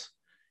lot.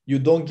 You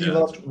don't give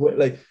up.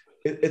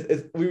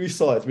 We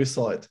saw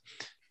it.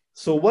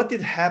 So what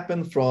did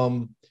happen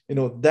from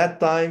that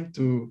time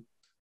to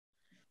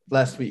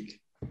last week?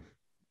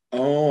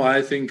 Oh,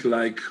 I think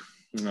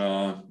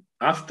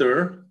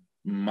after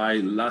my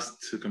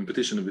last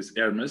competition with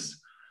Ermes,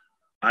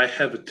 I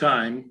have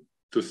time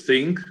to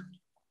think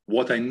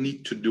what I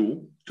need to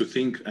do, to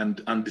think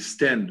and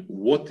understand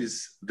what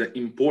is the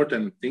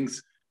important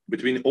things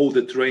between all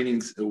the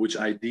trainings which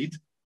I did,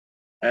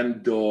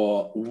 and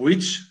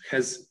which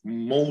has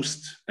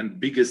most and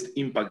biggest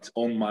impact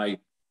on my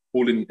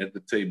pulling at the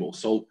table.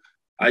 So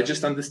I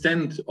just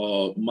understand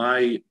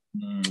my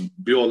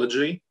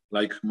biology,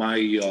 my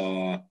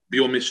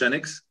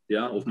biomechanics,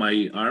 of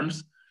my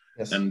arms,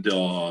 and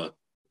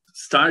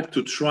start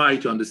to try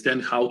to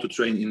understand how to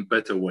train in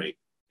better way.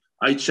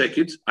 I check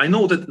it. I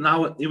know that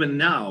even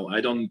now,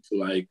 I don't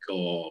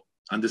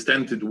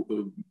understand it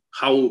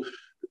how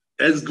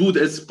as good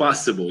as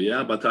possible.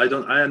 But I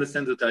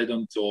understand that I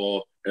don't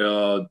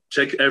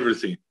check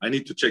everything. I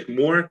need to check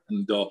more,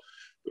 and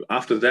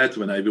after that,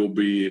 when I will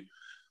be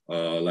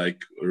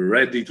like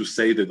ready to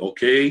say that,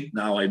 okay,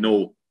 now I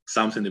know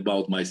something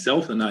about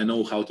myself and I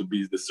know how to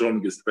be the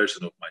strongest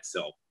version of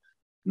myself.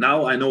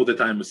 Now I know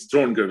that I'm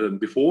stronger than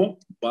before,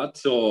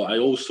 but I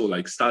also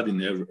like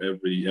studying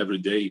every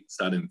day,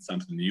 studying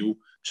something new,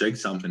 check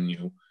something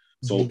new.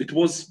 So it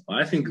was,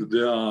 I think,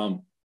 the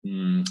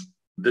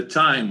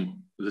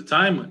time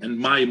and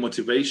my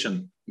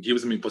motivation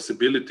gives me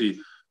possibility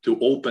to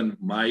open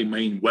my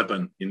main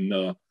weapon in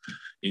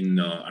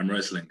arm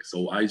wrestling.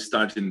 So I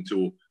started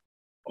to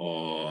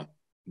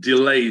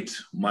delete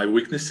my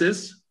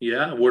weaknesses,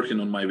 working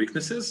on my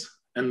weaknesses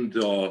and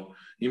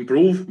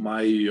improve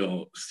my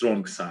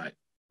strong side.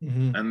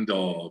 And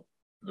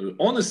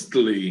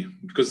honestly,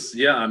 because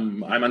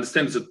I'm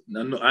understand that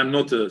I'm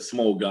not a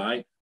small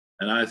guy,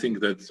 and I think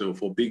that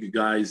for big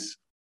guys,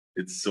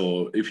 it's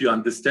if you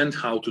understand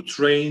how to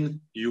train,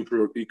 you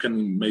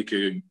can make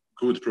a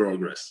good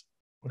progress,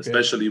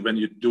 especially when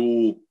you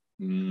do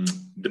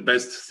the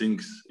best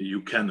things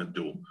you can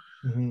do.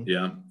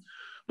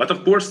 But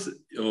of course,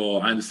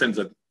 I understand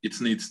that it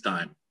needs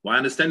time. Well, I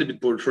understand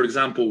it. For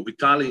example,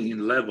 Vitaly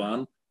in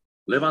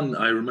Devon,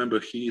 I remember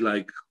he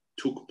like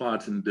took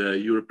part in the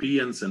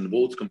Europeans and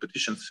world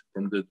competitions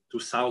from the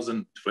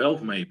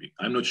 2012, maybe.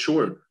 I'm not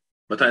sure,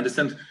 but I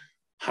understand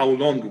how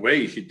long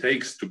way he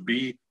takes to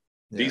be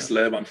this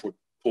Devon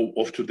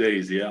of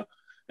today's,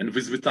 And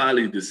with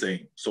Vitaly the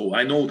same. So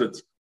I know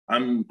that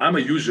I'm a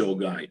usual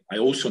guy. I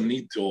also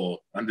need to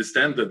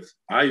understand that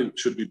I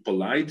should be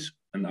polite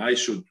and I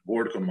should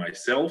work on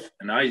myself,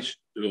 and I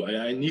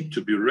need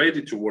to be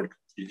ready to work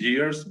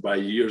years by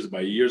years,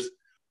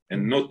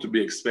 and not to be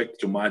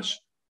expect too much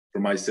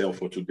from myself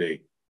for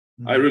today.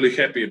 I'm really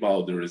happy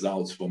about the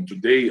results from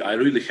today. I'm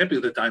really happy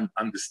that I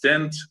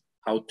understand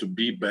how to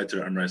be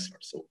better arm wrestler.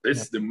 So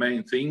that's the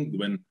main thing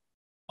when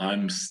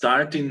I'm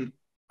starting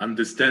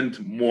understand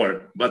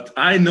more. But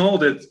I know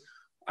that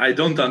I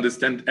don't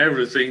understand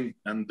everything,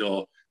 and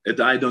that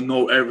I don't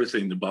know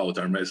everything about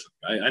arm wrestling.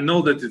 I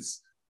know that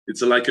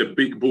it's like a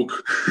big book.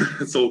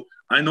 So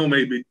I know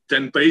maybe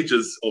 10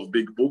 pages of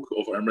big book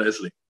of arm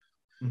wrestling.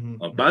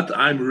 But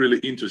I'm really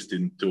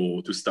interested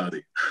to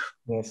study.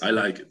 I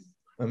like it.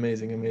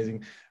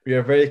 Amazing. We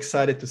are very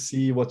excited to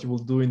see what you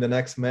will do in the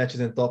next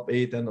matches in top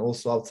 8 and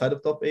also outside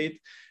of top 8.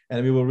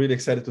 And we were really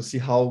excited to see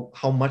how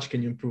much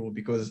can you improve,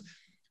 because,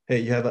 hey,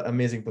 you have an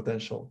amazing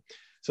potential.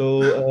 So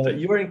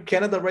you are in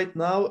Canada right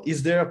now.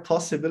 Is there a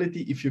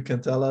possibility, if you can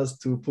tell us,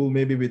 to pull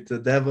maybe with the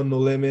Devon No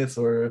Limits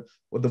or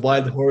with the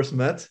Wild Horse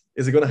Matt?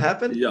 Is it going to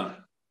happen? Yeah.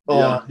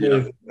 Oh,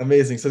 yeah.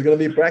 Amazing. So it's going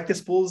to be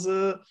practice pools?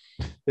 It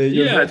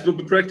will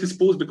be practice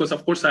pools, because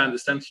of course I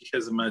understand he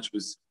has a match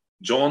with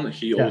John.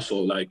 He also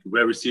like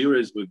very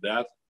serious with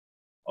that.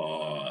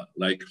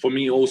 Like for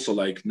me also,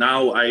 like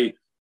now I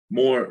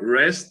more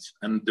rest,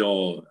 and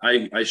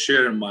I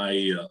share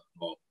my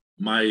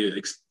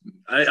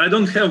I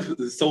don't have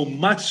so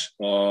much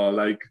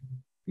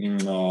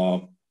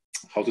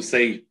how to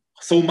say,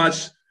 so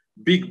much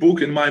big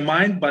book in my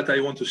mind, but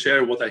I want to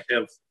share what I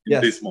have in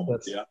this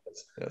moment.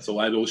 So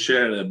I will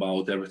share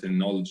about everything,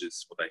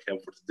 knowledges what I have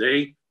for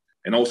today,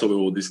 and also we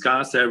will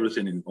discuss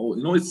everything. And,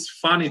 it's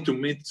funny to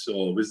meet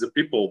with the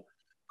people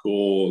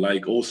who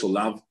like also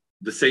love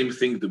the same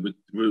thing with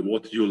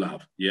what you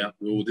love. We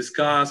will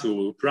discuss, we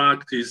will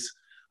practice.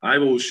 I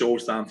will show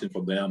something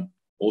for them.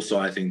 Also,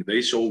 I think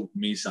they show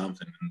me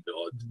something. And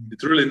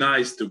it's really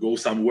nice to go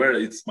somewhere.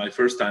 It's my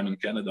first time in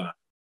Canada.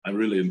 I'm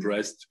really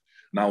impressed.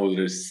 Now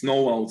there's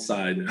snow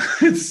outside.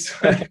 It's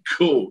really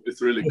cool.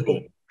 It's really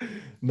cool.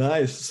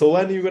 Nice. So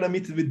when are you going to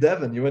meet with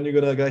Devon? When are you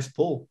going to guys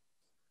pull?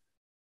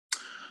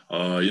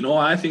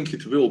 I think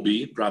it will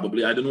be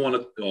probably. I don't want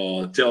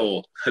to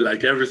tell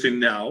like everything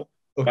now,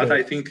 but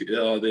I think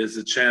there's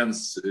a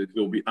chance it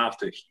will be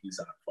after his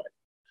fight.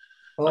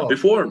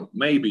 Before,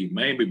 maybe,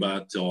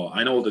 but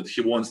I know that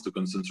he wants to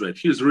concentrate.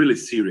 He's really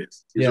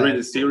serious. He's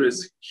really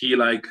serious. He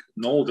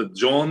know that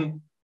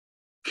John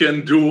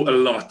can do a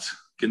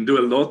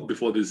lot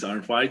before this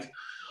arm fight.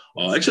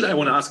 Actually, I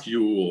want to ask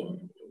you,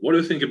 what do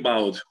you think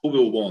about who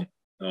will win,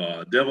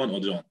 Devon or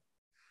John?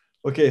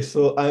 Okay,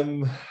 so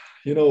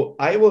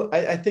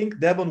I think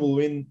Devon will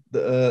win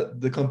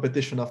the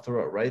competition after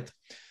all, right?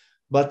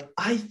 But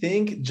I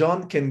think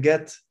John can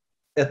get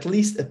at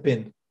least a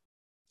pin.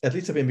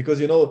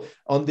 Because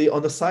on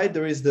the side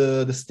there is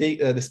the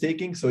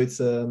staking. So it's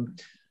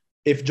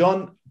if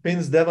John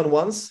pins Devon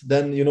once,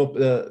 then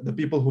the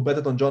people who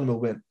betted on John will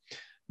win.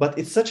 But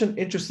it's such an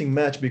interesting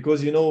match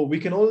because we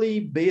can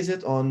only base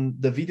it on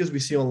the videos we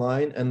see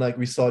online, and like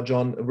we saw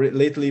John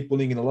lately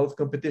pulling in a lot of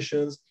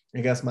competitions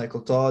against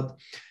Michael Todd,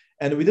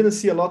 and we didn't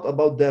see a lot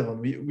about Devon.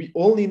 We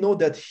only know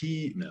that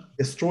he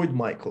destroyed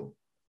Michael.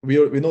 We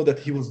know that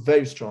he was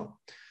very strong,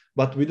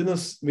 but we didn't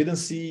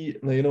see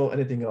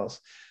anything else.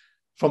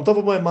 From top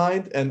of my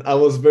mind, and I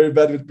was very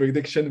bad with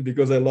prediction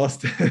because I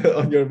lost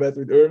on your bet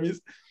with Ermes.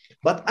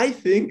 But I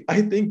think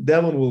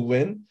Devon will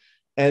win,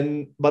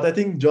 but I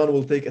think John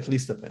will take at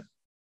least a pin.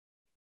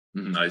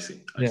 I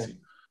see.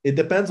 It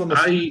depends on the.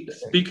 I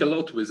speak a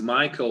lot with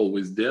Michael,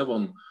 with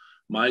Devon.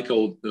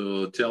 Michael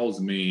tells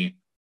me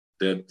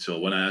that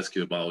when I asked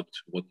you about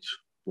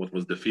what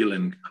was the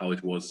feeling, how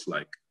it was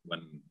like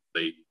when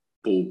they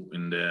pull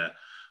in the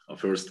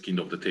first king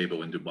of the table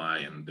in Dubai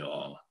and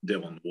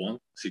Devon won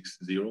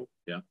 6-0.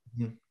 Yeah.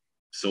 Mhm.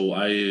 So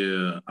I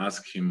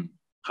asked him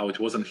how it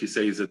was, and he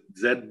says that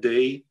that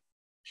day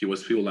he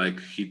was feel like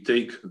he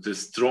take the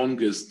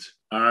strongest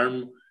arm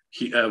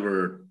he ever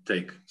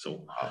take. So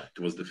Wow. it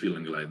was the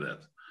feeling like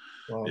that.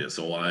 Wow. Yeah.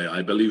 So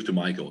I believe to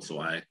Michael. So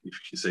if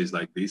he says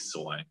like this, so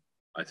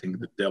I think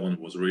that Devon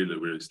was really,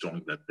 really strong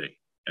that day.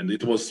 And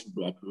it was,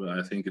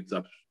 I think it's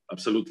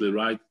absolutely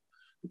right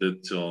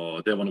that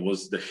Devon was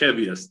the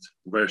heaviest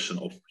version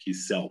of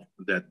himself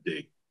that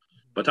day.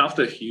 But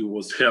after he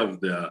was have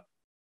the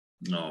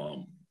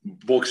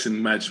boxing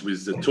match with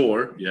the Thor,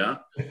 yeah,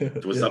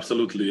 it was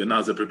absolutely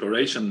another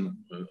preparation,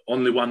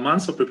 only 1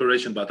 month of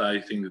preparation, but I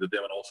think that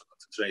Devon also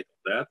concentrated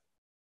on that.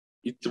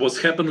 It was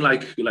happened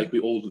like we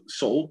all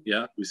saw,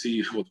 yeah, we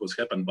see what was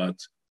happened, but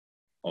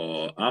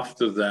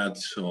after that,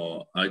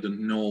 I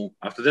don't know.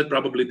 After that,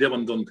 probably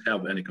Devon don't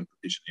have any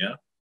competition, yeah.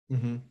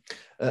 Mm-hmm.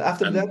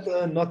 After that,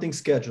 nothing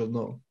scheduled,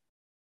 no.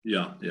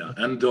 Yeah.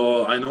 And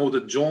I know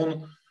that John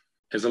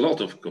has a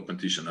lot of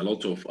competition, a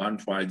lot of arm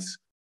fights.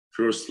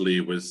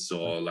 Firstly, with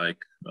I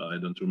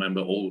don't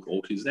remember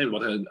all his name,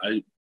 but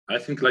I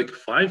think like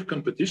 5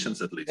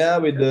 competitions at least. Yeah,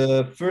 with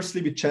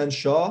firstly with Chan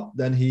Shaw,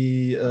 then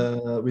he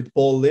with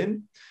Paul Lin,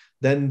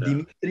 then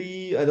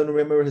Dimitri, I don't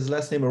remember his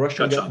last name, a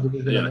Russian guy who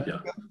lives in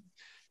America.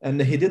 And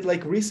he did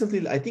like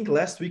recently, I think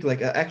last week,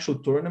 like an actual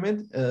tournament.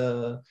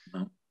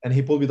 And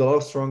he pulled with a lot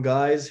of strong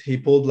guys. He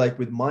pulled like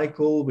with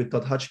Michael, with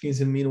Todd Hutchkins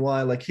in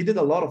meanwhile. Like he did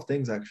a lot of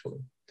things actually.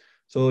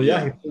 So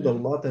yeah, he pulled a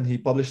lot and he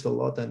published a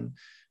lot. And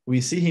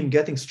we see him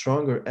getting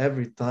stronger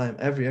every time,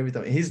 every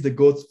time. He's the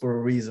GOAT for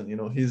a reason, you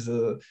know. He's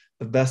the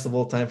best of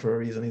all time for a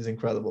reason. He's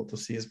incredible to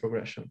see his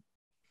progression.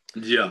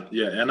 Yeah.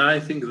 And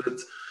I think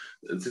that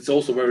it's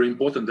also very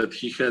important that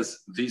he has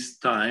this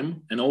time,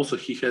 and also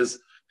he has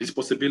this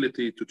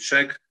possibility to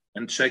check.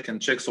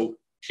 So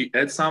he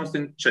adds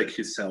something, check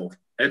himself.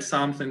 Add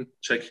something,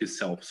 check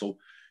himself. So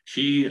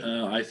he,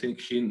 I think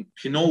he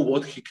know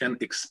what he can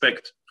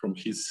expect from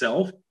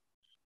himself.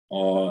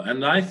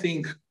 And I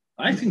think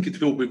it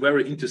will be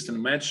very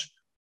interesting match.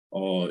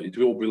 It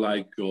will be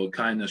like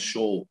kind of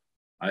show.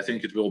 I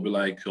think it will be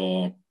like,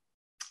 I'm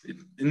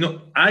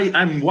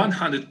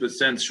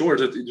 100% sure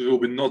that it will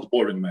be not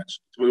boring match.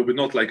 It will be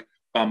not like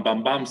bam,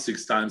 bam, bam,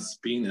 6 times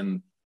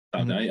spin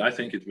and I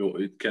think it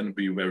can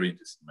be very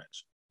interesting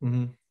match.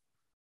 Mm-hmm.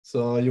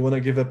 So you want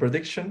to give a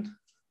prediction?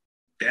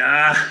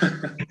 Yeah.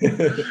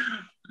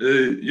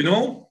 You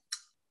know,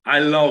 I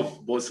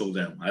love both of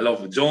them. I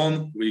love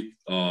John.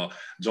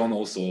 John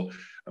also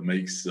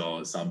makes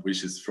some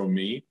wishes from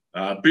me.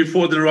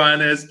 Before the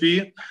Ryan SP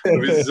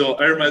with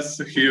Hermes,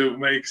 he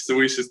makes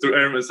wishes to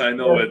Hermes. I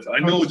know it. I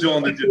know,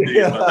 John, that you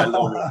did, but I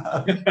love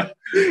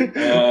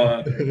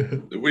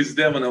it. With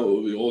Devon,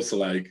 we also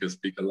like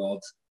speak a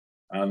lot.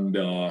 And,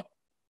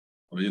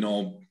 you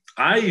know,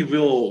 I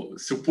will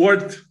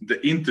support the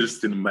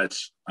interesting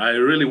match. I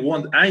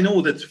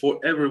know that for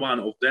every one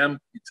of them,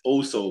 it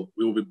also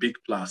will be big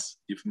plus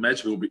if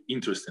match will be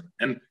interesting.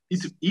 And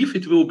if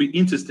it will be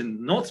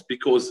interesting, not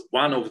because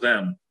one of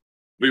them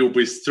will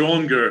be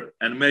stronger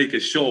and make a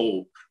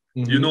show,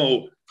 you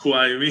know who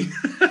I mean,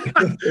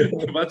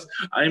 but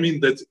I mean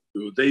that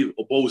they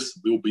both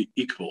will be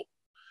equal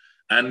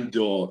and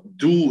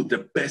do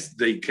the best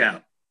they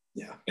can.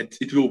 Yeah,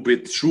 it will be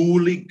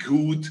truly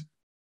good,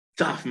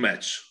 tough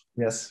match.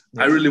 Yes.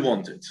 I really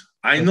want it.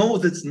 I know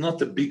that's not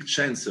a big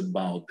chance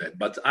about that,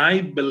 but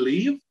I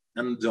believe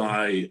and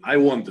I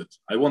want it.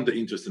 I want the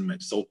interesting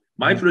match. So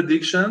my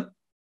prediction,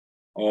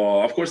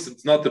 of course,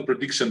 it's not a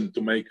prediction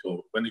to make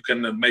when you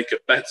can make a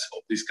bet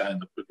of this kind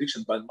of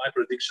prediction, but my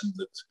prediction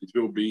that it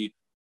will be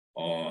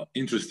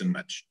interesting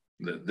match.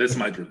 That's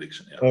my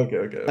prediction. Yeah.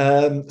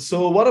 Okay.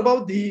 So what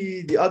about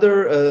the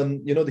other,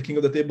 the King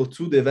of the Table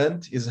 2, the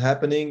event is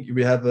happening.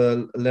 We have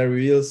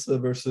Larry Wheels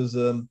versus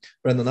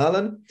Brandon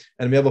Allen.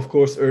 And we have, of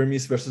course,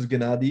 Ermes versus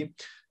Genadi.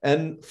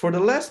 And for the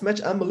last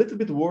match, I'm a little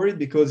bit worried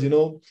because,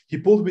 he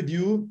pulled with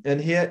you and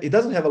he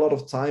doesn't have a lot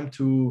of time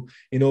to,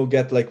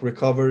 get like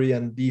recovery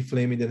and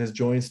deflaming in his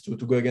joints to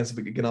go against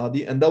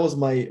Genadi. And that was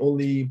my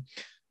only...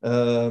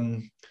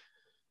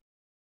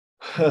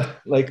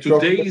 like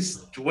today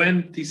is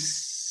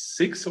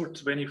 26 or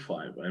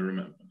 25, I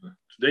remember.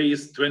 Today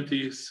is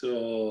 20.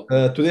 So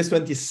today's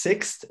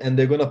 26th, and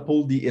they're gonna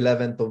pull the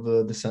 11th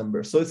of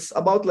December. So it's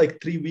about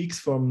like 3 weeks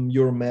from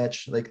your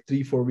match, like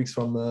 3-4 weeks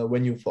from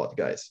when you fought,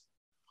 guys.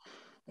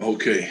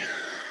 Okay.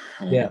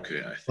 Yeah.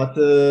 Okay. But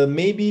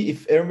maybe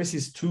if Hermes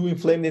is too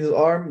inflamed in his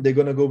arm, they're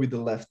gonna go with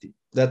the lefty.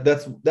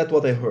 That's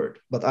what I heard,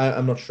 but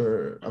I'm not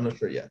sure. I'm not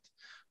sure yet.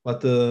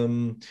 But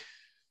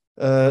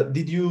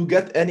did you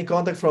get any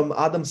contact from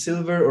Adam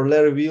Silver or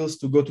Larry Wheels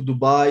to go to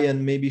Dubai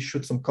and maybe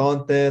shoot some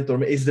content,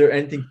 or is there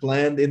anything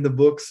planned in the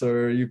books,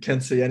 or you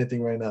can't say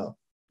anything right now?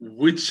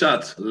 We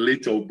chat a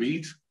little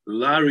bit.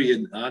 Larry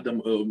and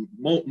Adam,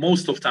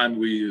 most of time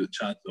we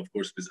chat, of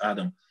course, with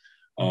Adam.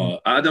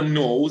 Adam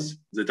knows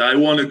that I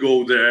want to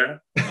go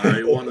there.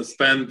 I want to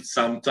spend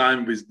some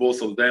time with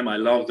both of them. I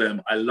love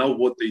them. I love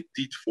what they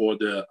did for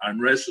the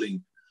arm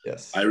wrestling.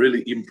 Yes. I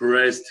really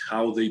impressed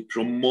how they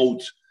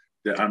promote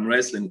the arm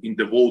wrestling in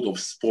the world of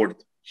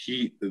sport.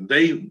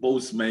 They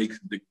both make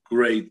the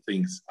great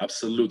things,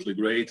 absolutely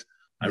great.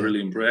 I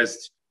really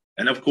impressed.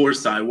 And of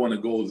course, I want to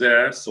go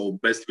there. So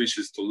best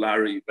wishes to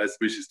Larry, best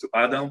wishes to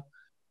Adam.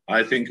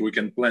 I think we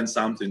can plan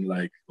something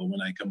like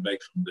when I come back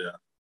from the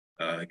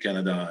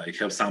Canada. I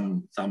have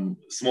some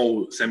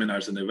small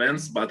seminars and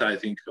events, but I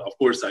think, of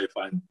course, I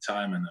find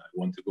time and I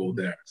want to go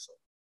there.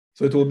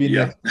 So it will be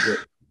next year.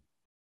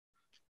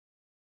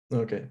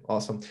 Okay,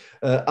 awesome.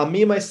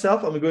 Me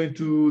myself, I'm going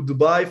to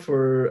Dubai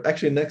for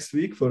actually next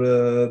week for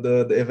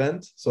the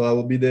event. So I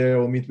will be there.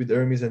 I'll meet with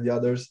Ermes and the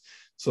others.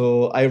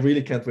 So I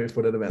really can't wait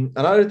for that event.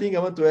 Another thing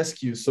I want to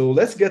ask you. So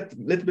let's get a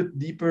little bit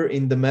deeper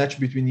in the match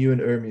between you and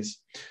Ermes.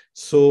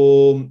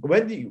 So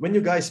when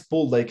you guys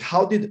pulled, like,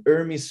 how did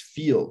Ermes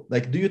feel?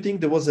 Like, do you think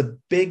there was a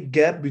big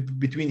gap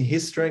between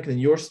his strength and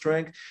your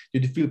strength?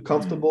 Did you feel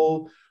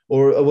comfortable?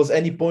 Or was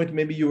any point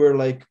maybe you were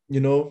like,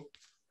 you know?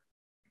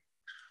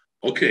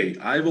 Okay,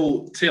 I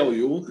will tell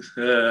you.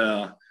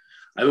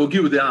 I will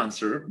give you the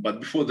answer. But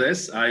before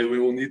this, I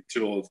will need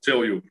to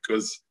tell you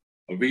because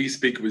we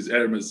speak with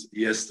Ermes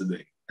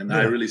yesterday. And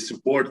I really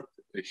support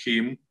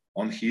him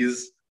on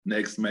his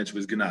next match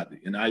with Genadi.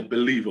 And I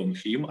believe on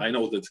him. I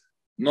know that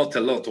not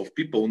a lot of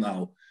people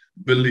now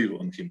believe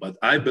on him, but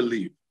I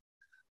believe.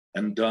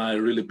 And I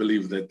really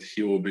believe that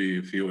he will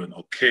be feeling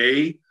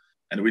okay.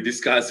 And we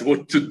discussed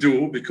what to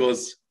do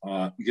because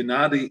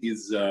Genadi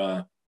is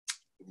a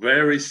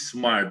very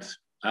smart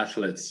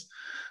athlete,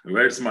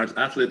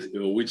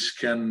 which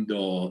can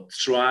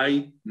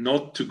try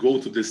not to go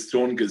to the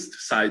strongest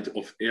side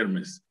of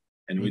Ermes.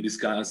 And we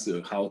discussed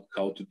how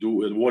to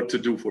do and what to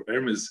do for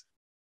Ermes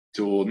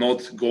to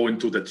not go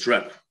into the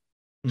trap,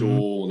 to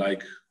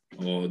like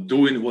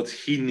doing what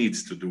he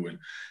needs to do,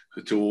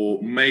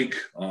 to make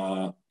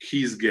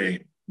his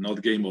game,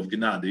 not game of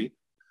Genadi.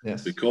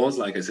 Yes. Because,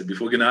 like I said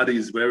before, Genadi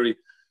is very,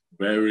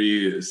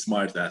 very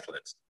smart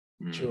athlete.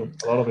 True.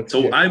 A lot of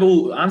so I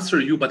will answer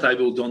you, but I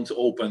will don't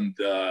open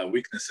the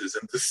weaknesses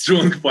and the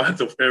strong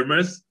part of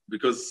Ermes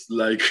because,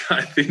 like,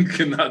 I think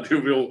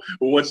Genadi will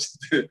watch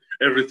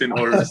everything,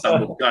 or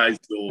some guys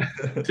will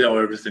tell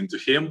everything to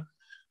him.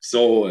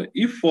 So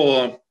if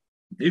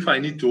I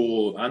need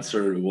to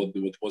answer what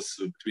was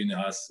between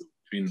us,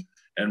 between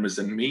Ermes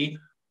and me,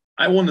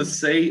 I want to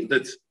say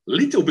that a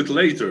little bit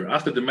later,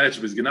 after the match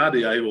with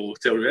Genadi, I will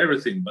tell you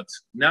everything. But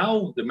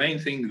now the main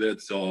thing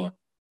that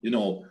you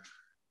know.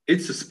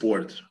 It's a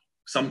sport.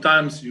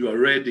 Sometimes you are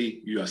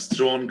ready, you are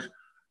strong,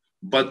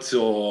 but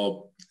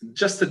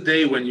just a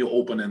day when your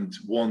opponent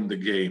won the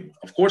game,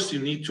 of course,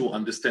 you need to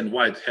understand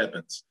why it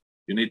happens.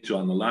 You need to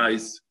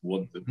analyze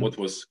what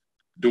was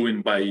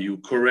doing by you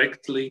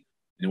correctly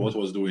and what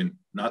was doing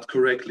not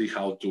correctly,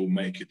 how to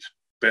make it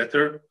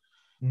better.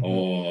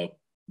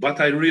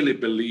 But I really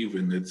believe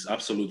in it's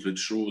absolutely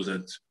true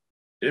that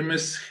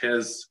Ermes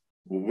has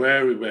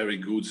very, very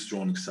good,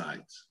 strong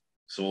sides.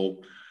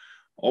 So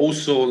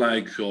also,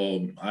 like,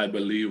 I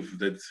believe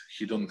that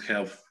he don't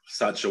have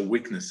such a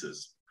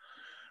weaknesses.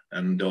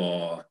 And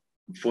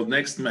for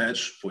next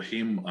match, for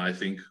him, I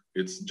think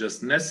it's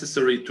just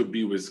necessary to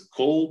be with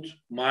cold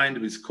mind,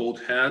 with cold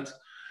head,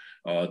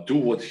 do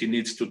what he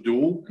needs to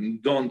do,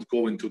 and don't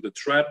go into the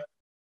trap,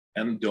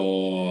 and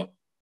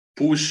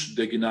push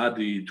the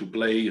Genadi to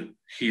play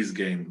his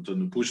game,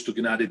 to push to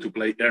Genadi to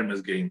play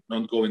Ermes' game,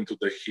 not go into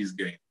his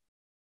game.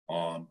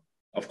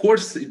 Of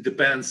course, it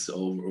depends.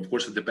 Of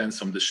course, it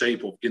depends on the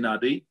shape of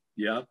Genadi.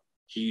 Yeah,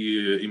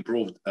 he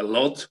improved a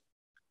lot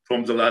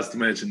from the last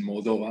match in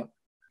Moldova.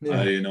 Yeah.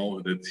 I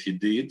know that he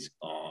did.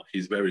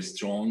 He's very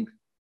strong,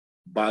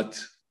 but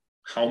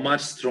how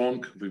much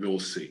strong we will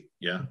see.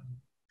 Yeah,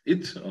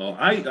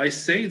 I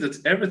say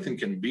that everything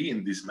can be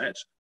in this match.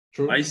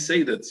 True. I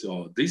say that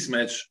this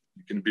match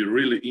can be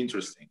really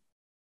interesting.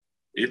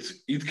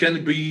 It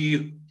can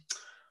be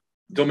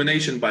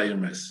domination by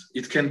Ermes.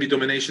 It can be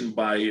domination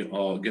by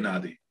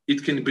Genadi.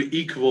 It can be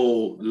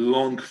equal,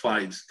 long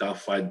fight,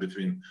 tough fight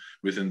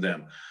within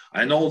them.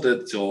 I know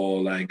that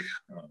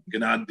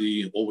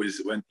Genadi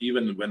always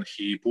even when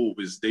he pulled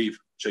with Dave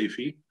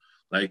Chaffee,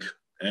 like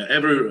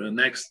every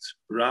next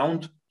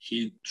round,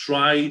 he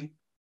tried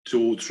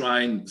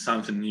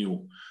something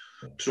new,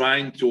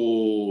 trying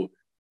to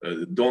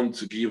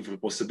don't give a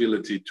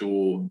possibility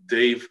to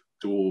Dave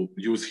to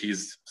use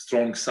his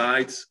strong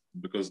sides,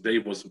 because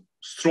Dave was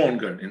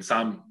stronger in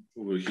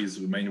his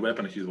main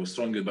weapon, he was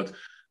stronger, but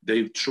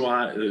Genadi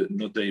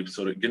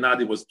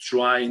was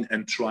trying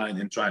and trying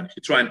and trying.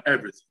 He tried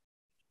everything.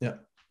 Yeah.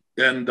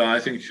 And I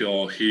think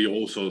he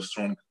also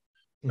strong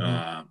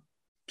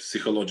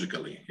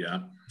psychologically, yeah.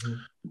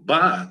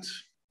 But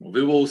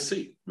we will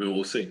see.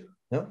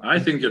 Yeah. I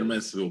think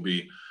Ermes will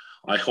be,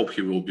 I hope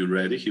he will be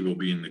ready. He will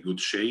be in a good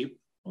shape.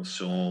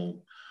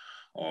 So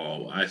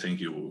I think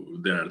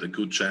there are the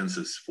good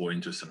chances for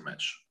interesting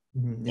match.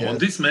 On Yes.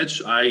 this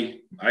match,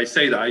 I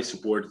say that I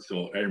support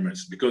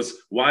Hermes because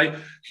why?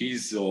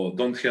 He's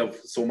don't have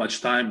so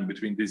much time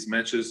between these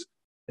matches.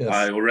 Yes.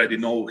 I already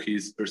know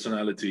his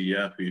personality.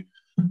 Yeah,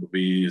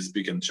 we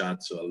speak and chat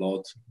a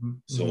lot.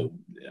 So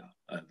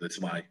yeah, that's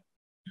why.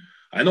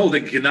 I know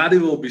that Genadi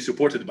will be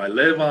supported by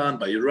Levan,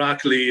 by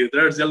Irakli.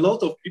 There's a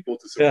lot of people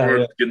to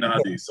support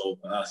Genadi. So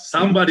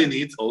somebody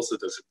needs also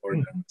to support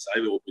Hermes. I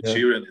will be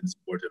cheering and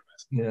support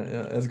Hermes.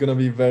 Yeah. It's gonna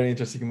be a very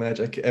interesting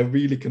match. I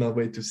really cannot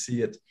wait to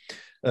see it.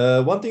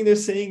 One thing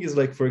they're saying is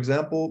like, for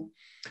example,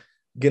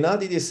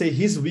 Genadi, they say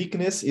his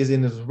weakness is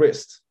in his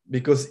wrist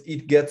because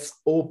it gets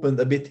opened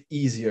a bit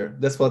easier.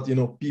 That's what, you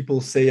know, people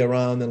say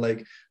around and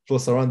like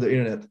floats around the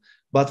internet.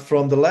 But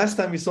from the last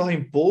time we saw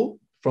him pull,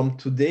 from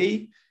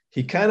today,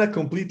 he kind of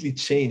completely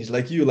changed.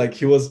 Like you, like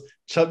he was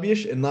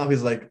chubbyish and now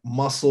he's like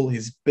muscle,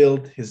 he's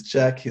built, his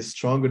jack, he's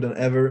stronger than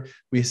ever.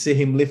 We see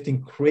him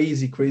lifting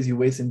crazy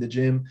weights in the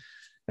gym.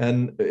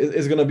 And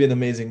it's going to be an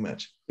amazing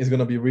match. It's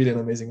going to be really an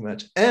amazing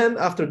match. And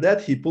after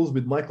that, he pulls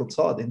with Michael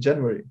Todd in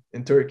January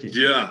in Turkey.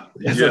 Yeah.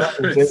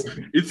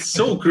 It's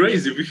so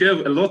crazy. We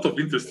have a lot of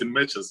interesting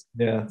matches.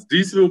 Yeah.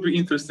 This will be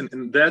interesting,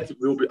 and that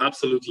will be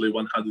absolutely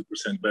 100%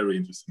 very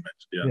interesting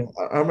match. Yeah.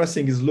 Arm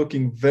wrestling is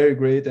looking very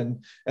great.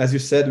 And as you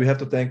said, we have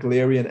to thank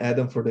Larry and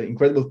Adam for the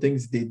incredible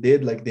things they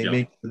did. Like they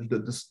make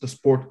the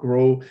sport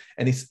grow,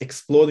 and it's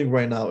exploding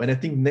right now. And I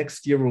think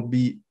next year will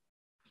be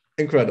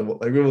incredible.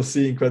 Like we will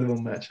see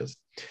incredible matches.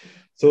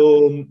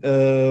 So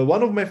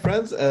one of my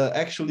friends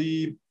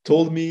actually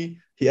told me,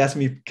 he asked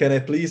me, can I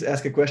please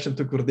ask a question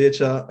to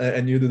Kurdecha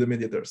and you do the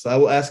mediator? So I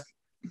will ask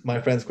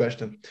my friend's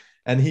question.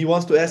 And he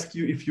wants to ask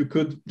you if you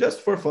could,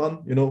 just for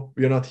fun, you know,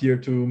 we're not here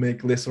to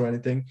make lists or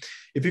anything.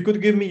 If you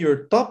could give me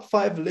your top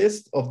 5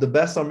 list of the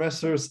best arm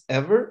wrestlers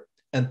ever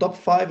and top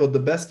 5 of the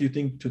best you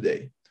think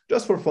today.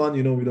 Just for fun,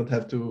 you know, we don't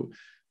have to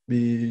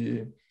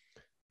be,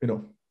 you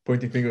know,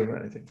 pointing fingers or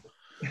anything.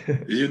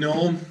 You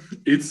know,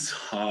 it's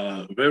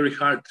very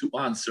hard to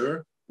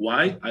answer.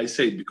 Why? I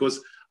say it because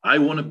I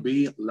want to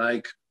be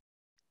like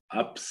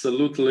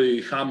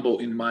absolutely humble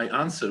in my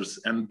answers.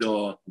 And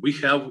we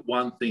have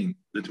one thing,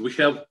 that we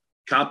have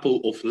couple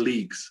of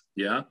leagues.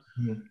 Yeah.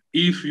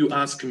 If you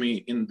ask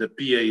me in the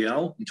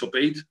PAL, in top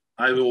 8,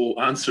 I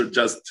will answer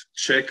just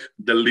check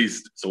the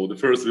list. So the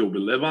first will be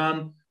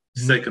Levan,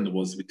 second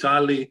was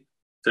Vitaly,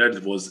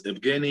 third was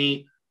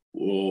Evgeny,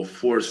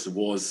 fourth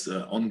was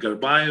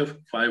Ongarbayev,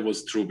 5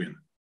 was Trubin.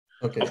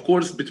 Okay. Of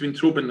course, between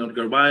Trubin and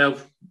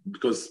Ongarbayev,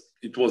 because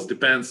it was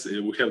depends.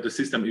 We have the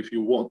system. If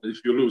you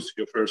lose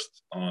your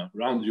first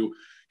round, you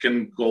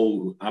can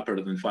go upper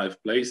than 5th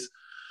place.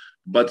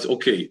 But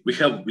okay, we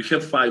have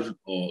 5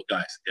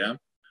 guys. Yeah.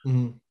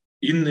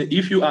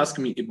 If you ask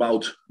me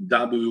about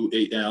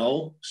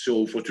WAL,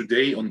 so for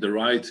today on the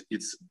right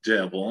it's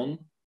Devon.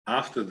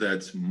 After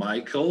that,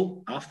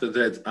 Michael. After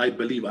that, I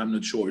believe, I'm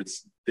not sure,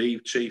 it's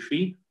Dave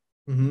Chafee.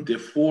 The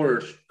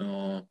fourth,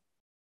 and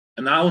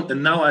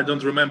now I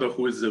don't remember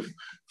who is the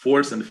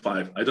 4th and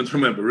 5. I don't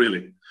remember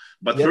really.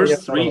 But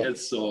first 3,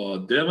 it's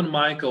Devon,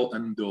 Michael,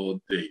 and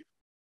Dave.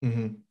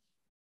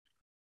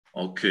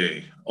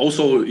 Okay.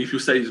 Also, if you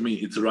say to me,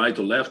 it's right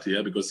or left,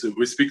 yeah, because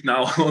we speak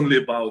now only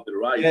about the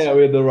right. Yeah,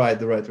 we're the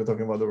right. We're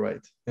talking about the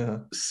right. Yeah.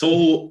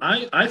 So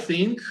I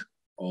think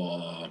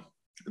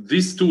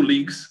these 2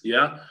 leagues,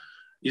 yeah,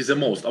 is the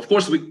most. Of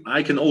course,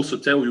 I can also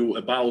tell you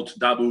about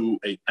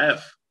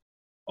WAF.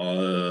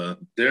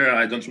 There,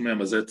 I don't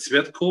remember that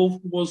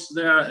Tsvetkov was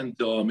there, and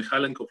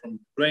Mikhailenko from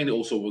Ukraine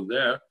also was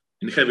there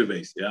in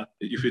heavyweights. Yeah,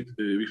 if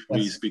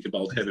we speak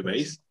about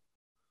heavyweights,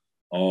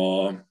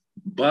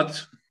 but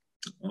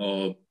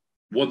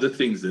what the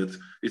things that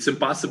it's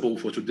impossible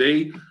for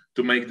today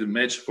to make the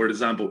match, for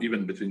example,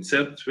 even between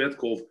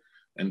Tsvetkov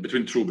and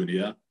between Trubin,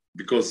 yeah,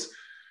 because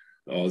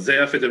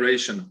their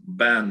federation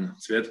ban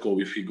Tsvetkov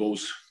if he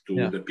goes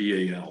to the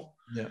PAL.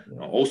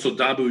 Also,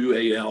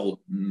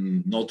 WAL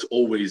not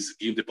always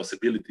give the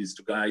possibilities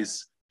to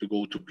guys to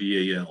go to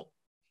PAL.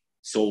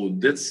 So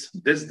that's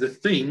the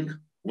thing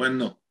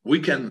when we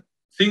can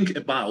think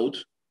about,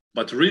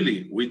 but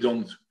really we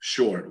don't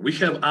sure. We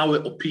have our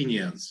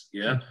opinions,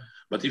 yeah.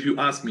 But if you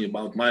ask me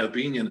about my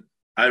opinion,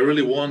 I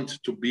really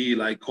want to be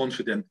like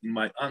confident in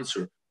my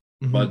answer.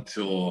 But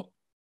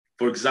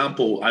for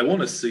example, I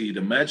want to see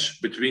the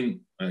match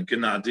between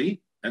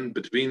Genadi and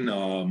between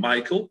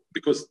Michael,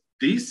 because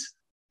this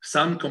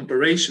some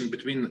comparison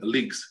between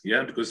leagues,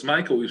 yeah, because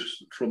Michael is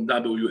from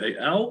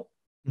WAL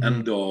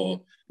and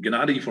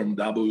Genadi from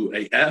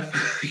WAF.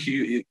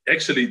 He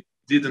actually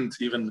didn't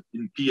even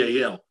in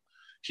PAL.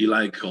 He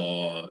like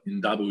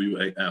in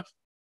WAF.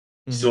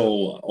 So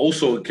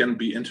also it can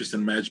be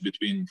interesting match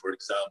between, for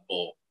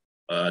example,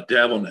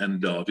 Devon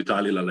and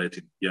Vitaly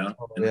Laletin, yeah.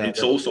 And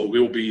it's also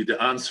will be the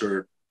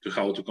answer to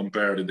how to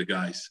compare the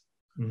guys.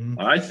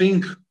 I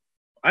think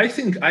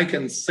I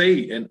can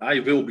say, and I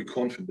will be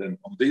confident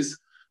on this,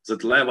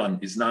 that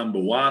Levan is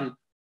 #1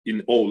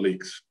 in all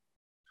leagues.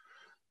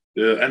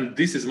 And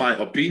this is my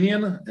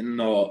opinion, and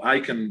I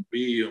can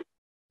be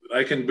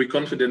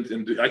confident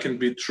and I can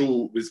be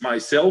true with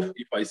myself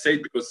if I say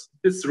it, because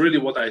it's really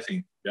what I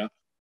think. Yeah.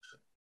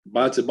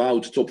 But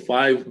about top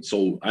 5,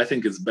 so I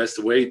think it's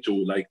best way to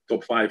like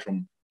top 5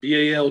 from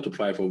PAL, top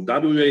 5 of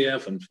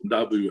WAF, and from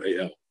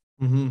WAL.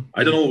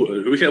 I don't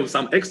know, we have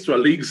some extra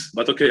leagues,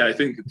 but okay, I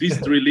think these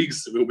 3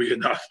 leagues will be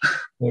enough.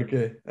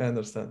 Okay, I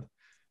understand.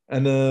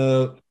 And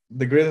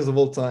the greatest of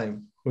all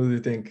time, who do you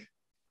think?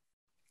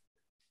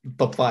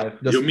 Top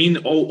 5. Just you mean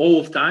all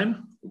of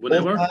time?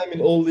 Whenever? all time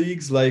in all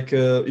leagues, like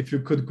if you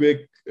could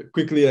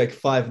quickly like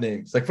 5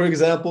 names. Like for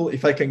example,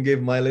 if I can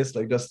give my list,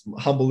 like just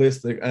humble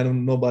list, like I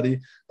don't know nobody,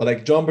 but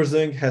like John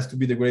Berzing has to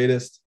be the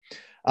greatest.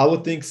 I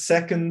would think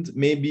second,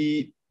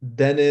 maybe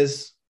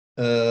Dennis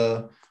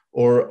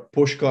or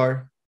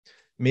Pushkar.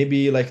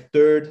 Maybe like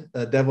third,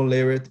 Devon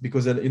Lariat,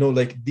 because you know,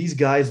 like these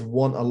guys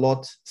won a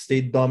lot,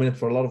 stayed dominant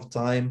for a lot of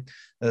time.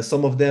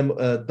 Some of them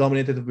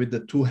dominated with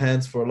the 2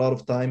 hands for a lot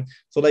of time.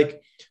 So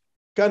like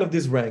kind of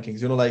these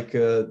rankings, you know, like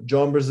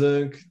John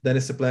Berzing,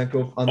 Denis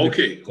Siplankov.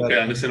 Okay, I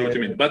understand what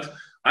you mean. But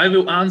I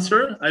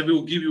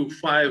will give you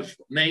 5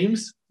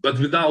 names, but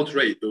without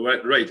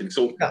rating.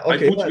 So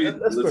okay, I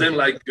put them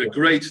like a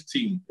great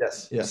team.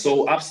 Yes.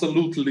 So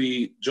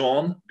absolutely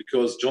John,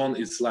 because John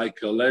is like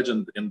a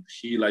legend and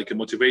he like a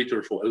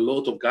motivator for a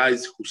lot of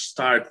guys who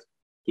start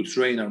to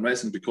train arm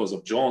wrestling because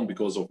of John,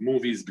 because of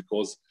movies,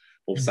 because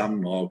of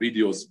some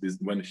videos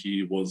when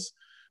he was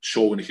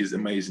showing his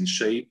amazing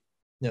shape.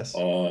 Yes.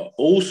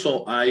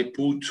 Also, I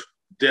put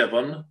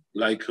Devon,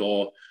 like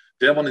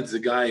Devon is the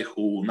guy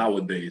who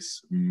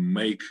nowadays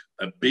make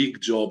a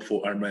big job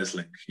for arm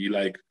wrestling. He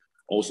like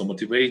also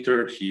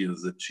motivator. He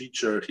is a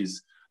teacher.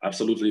 He's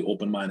absolutely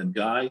open-minded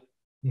guy.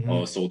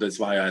 So that's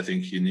why I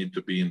think he need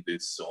to be in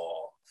this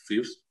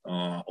 5th.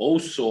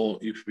 Also,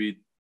 if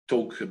we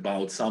talk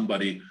about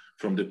somebody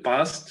from the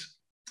past,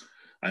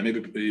 I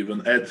maybe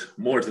even add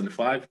more than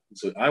 5.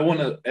 So I want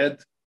to add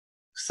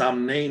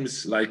some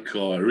names like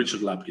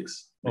Richard Lapkus,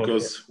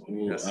 because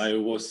I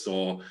was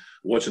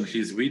watching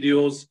his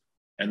videos.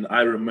 And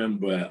I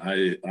remember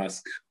I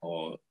asked,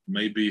 or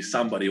maybe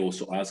somebody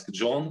also asked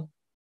John,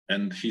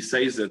 and he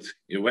says that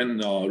when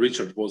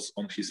Richard was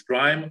on his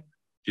prime,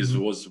 he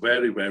was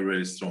very, very,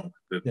 very strong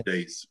the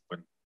days.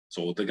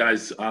 So the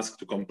guys asked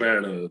to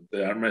compare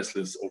the arm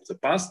wrestlers of the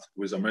past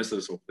with arm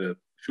wrestlers of the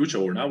future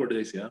or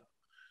nowadays,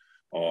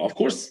 of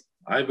course,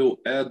 I will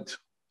add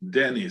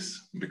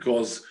Dennis,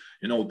 because,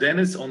 you know,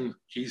 Dennis on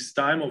his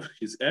time of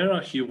his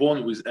era, he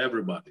won with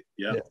everybody,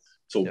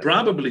 So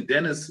probably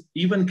Dennis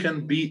even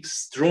can be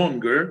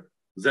stronger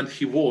than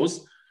he was,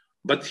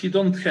 but he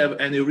don't have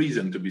any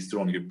reason to be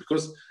stronger,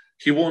 because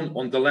he won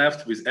on the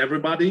left with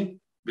everybody.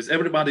 With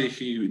everybody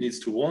he needs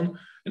to win,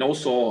 and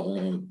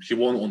also he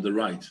won on the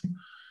right.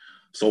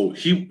 So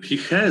he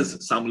has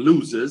some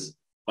losers,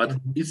 but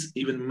it's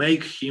even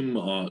make him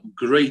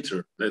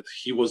greater, that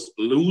he was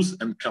lose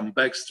and come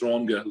back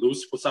stronger,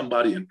 lose for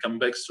somebody and come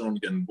back strong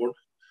and work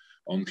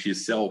on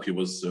himself. He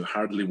was a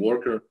hardly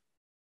worker.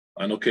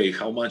 And okay,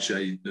 how much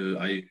I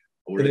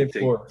already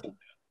take?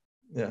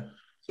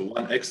 So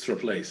 1 extra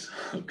place.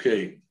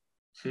 Okay.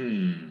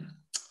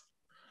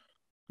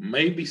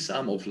 Maybe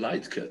some of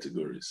light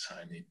categories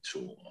I need to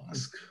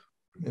ask.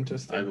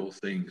 Interesting. I will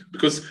think,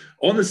 because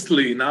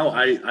honestly now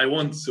I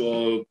want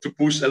to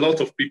push a lot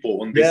of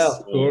people on this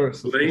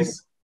place,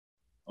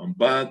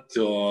 but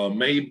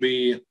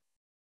maybe,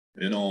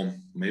 you know,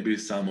 maybe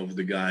some of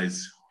the guys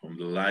from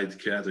the light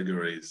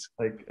categories,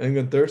 like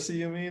Engen Thursday,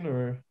 you mean,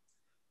 or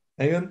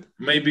Engen?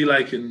 Maybe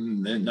like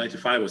in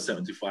 95 or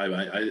 75.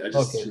 I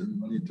just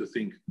need to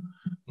think.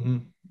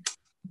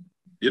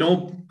 You know,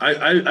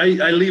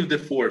 I leave the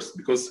 4th,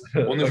 because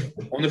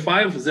on the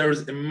 5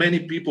 there's many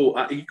people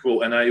are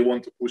equal, and I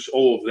want to push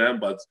all of them,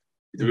 but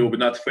it will be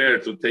not fair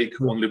to take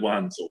only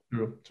one. So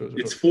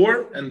it's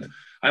 4, and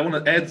I want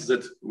to add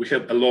that we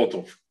have a lot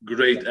of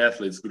great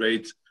athletes,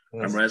 great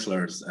arm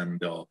wrestlers,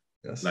 and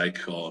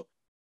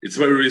it's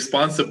very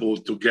responsible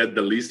to get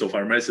the list of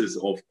arm wrestlers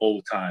of all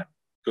time,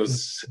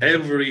 because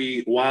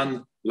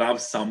everyone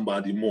loves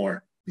somebody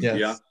more.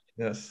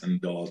 Yes. And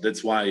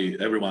that's why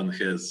everyone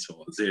has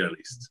their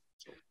list.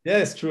 Yeah,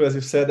 it's true. As you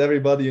said,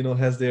 everybody, you know,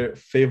 has their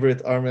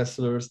favorite arm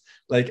wrestlers.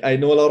 Like I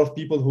know a lot of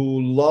people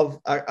who love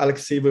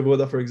Alexei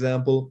Voivoda, for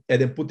example,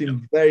 and then put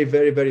him very,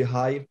 very, very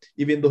high,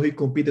 even though he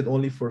competed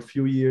only for a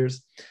few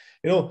years.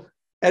 You know,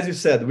 as you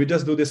said, we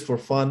just do this for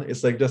fun.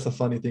 It's like just a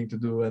funny thing to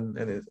do, and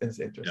it's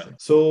interesting.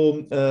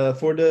 So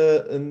for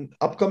the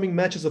upcoming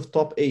matches of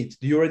top 8,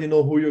 do you already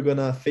know who you're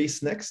gonna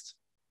face next?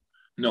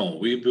 No,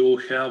 we will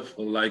have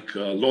like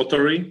a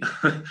lottery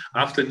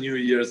after New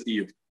Year's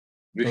Eve.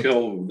 We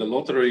have the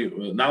lottery.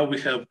 Now we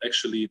have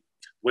actually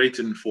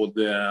waiting for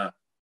the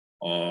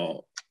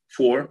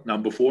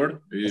number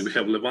 4. We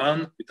have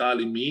Levan,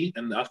 Vitaly, me,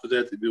 and after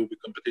that it will be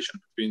competition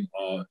between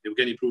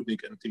Evgeny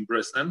Prudnik and Tim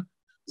Bresnan.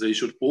 They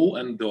should pull,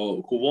 and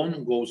who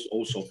won goes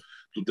also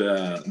to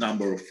the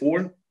number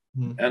 4.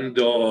 And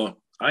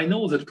I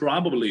know that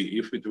probably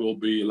if it will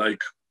be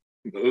like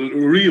a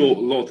real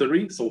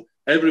lottery, so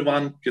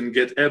everyone can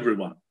get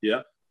everyone,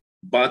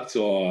 but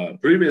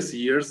previous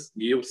years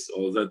gives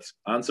that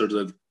answer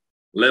that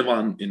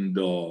Levan and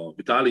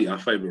Vitaly are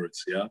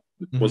favorites,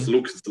 it was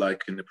looks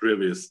like in the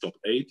previous top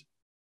 8,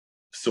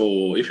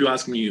 So if you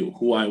ask me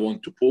who I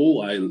want to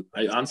pull,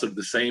 I answered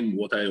the same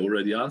what I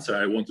already answered.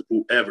 I want to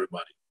pull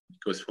everybody,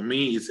 because for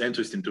me it's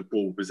interesting to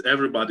pull with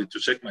everybody, to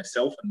check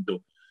myself and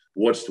to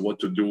watch what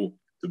to do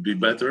to be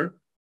better.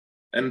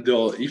 And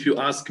if you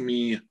ask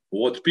me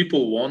what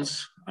people want,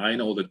 I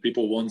know that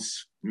people want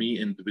me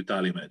in the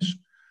Vitaly match.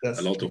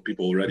 A lot of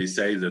people already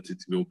say that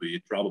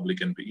it probably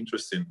can be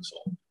interesting. So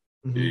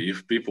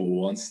if people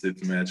want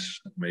that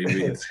match,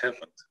 maybe it's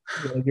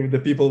happened. Give the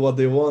people what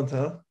they want,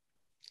 huh?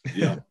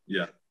 Yeah,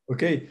 yeah.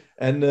 Okay,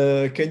 and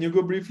can you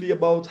go briefly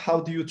about how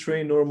do you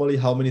train normally?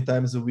 How many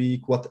times a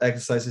week? What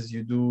exercises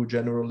you do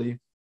generally?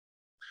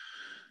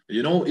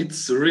 You know,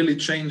 it's really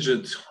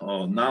changed.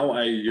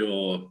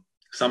 Now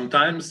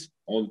sometimes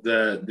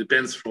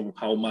depends from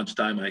how much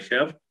time I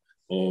have.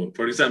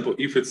 For example,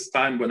 if it's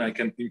time when I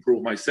can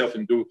improve myself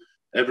and do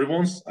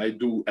everyone's, I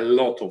do a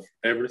lot of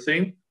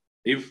everything.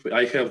 If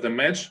I have the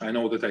match, I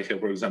know that I have,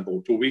 for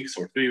example, 2 weeks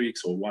or 3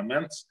 weeks or 1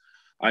 month.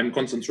 I'm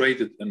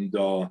concentrated, and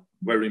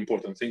very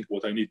important thing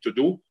what I need to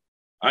do.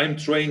 I'm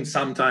trained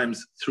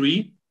sometimes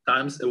 3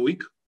 times a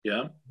week,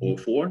 yeah, or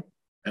 4,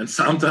 and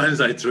sometimes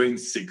I train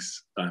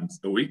 6 times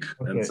a week,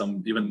 and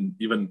some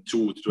even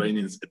 2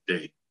 trainings a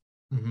day.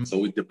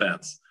 So it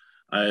depends.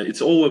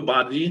 It's all a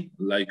body,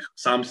 like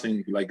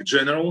something like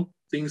general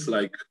things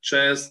like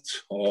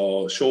chest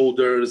or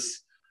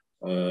shoulders,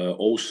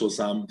 also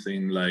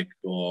something like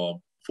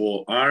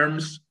for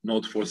arms,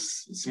 not for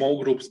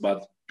small groups,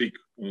 but big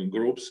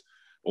groups,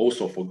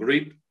 also for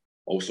grip,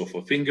 also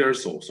for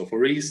fingers, also for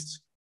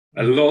wrists,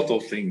 a lot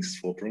of things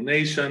for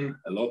pronation,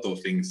 a lot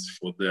of things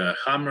for the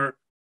hammer.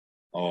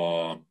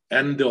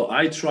 And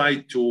I try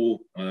to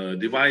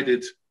divide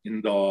it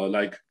in the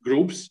like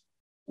groups,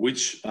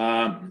 which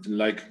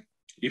like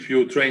if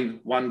you train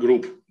one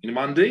group in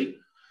one day,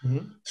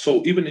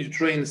 so even if you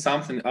train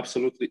something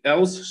absolutely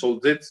else, so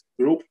that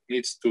group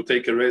needs to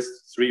take a rest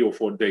 3 or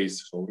 4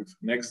 days. So if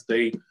next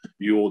day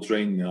you will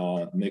train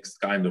next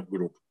kind of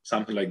group,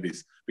 something like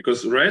this,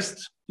 because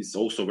rest is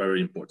also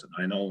very important.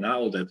 I know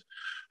now that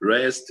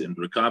rest and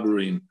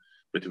recovering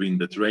between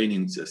the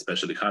trainings,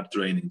 especially hard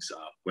trainings,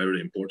 are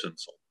very important.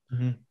 So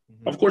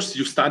of course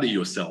you study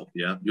yourself,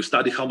 yeah, you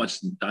study how much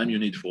time you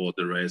need for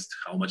the rest,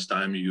 how much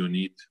time you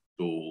need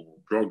to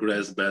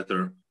progress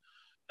better.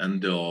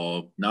 And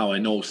now I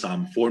know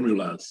some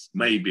formulas,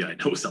 maybe I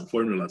know some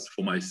formulas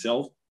for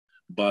myself,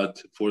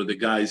 but for the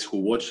guys who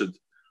watch it,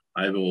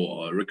 I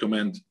will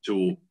recommend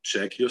to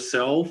check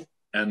yourself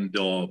and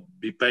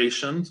be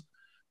patient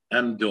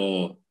and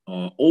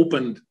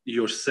open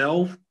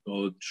yourself,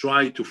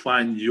 try to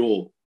find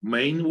your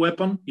main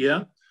weapon,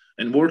 yeah,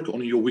 and work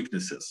on your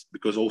weaknesses,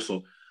 because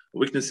also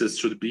weaknesses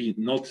should be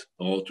not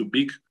too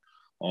big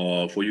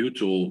for you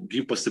to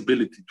give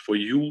possibility for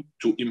you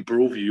to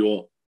improve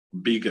your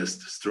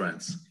biggest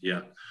strengths,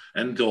 yeah.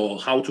 And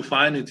how to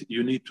find it,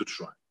 you need to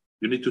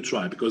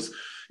try, because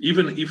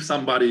even if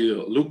somebody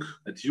look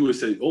at you and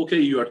say, okay,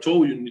 you are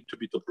tall, you need to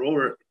be top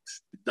rower,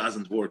 it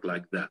doesn't work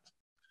like that.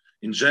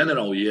 In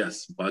general,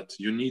 yes, but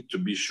you need to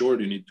be sure,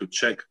 you need to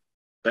check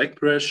back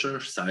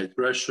pressure, side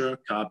pressure,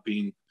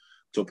 cupping,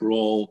 top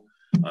roll,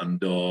 and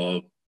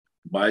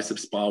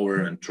biceps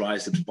power and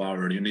triceps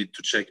power. You need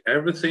to check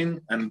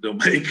everything and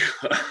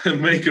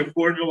make a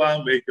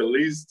formula, make a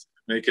list,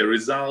 make a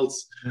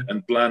results,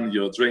 and plan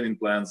your training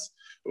plans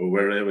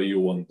wherever you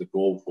want to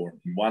go for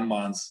in 1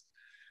 month.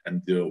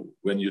 And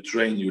when you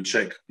train, you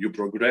check you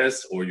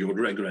progress or you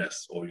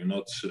regress, or you're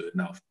not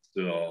enough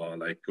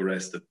like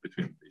rested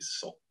between this.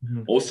 So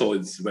also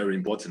it's very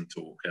important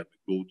to have a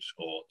good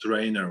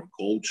trainer or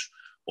coach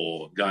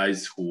or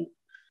guys who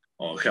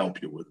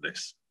help you with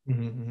this.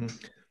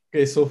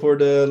 Okay, so for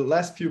the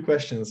last few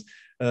questions,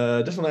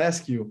 just want to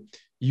ask you,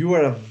 you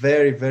are a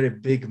very, very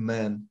big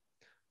man.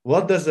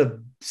 What does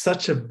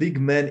such a big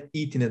man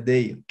eat in a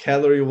day,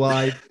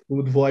 calorie-wise,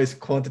 food-wise,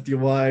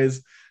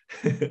 quantity-wise?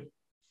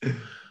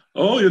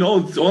 Oh, you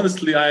know,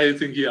 honestly, I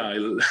think, yeah,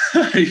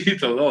 I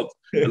eat a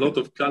lot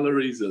of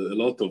calories, a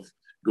lot of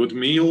good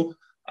meal.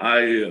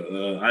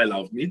 I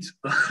love meat,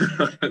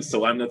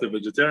 so I'm not a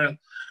vegetarian.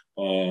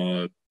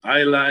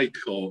 I like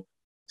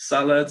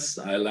salads.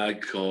 I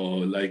like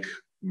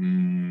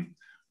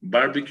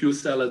barbecue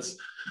salads.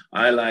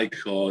 I like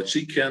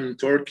chicken,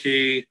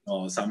 turkey,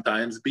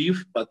 sometimes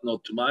beef, but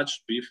not too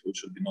much. Beef, which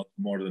should be not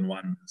more than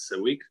once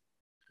a week.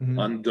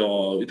 And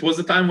it was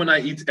a time when I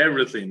eat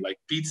everything, like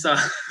pizza,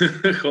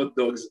 hot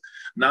dogs.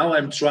 Now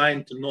I'm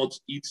trying to not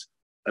eat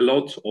a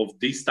lot of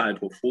this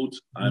type of food.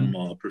 I'm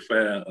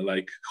prefer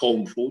like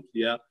home food,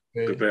 yeah,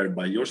 prepared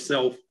by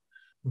yourself.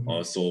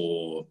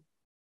 So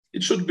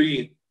it should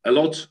be a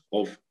lot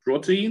of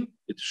protein.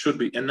 It should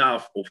be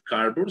enough of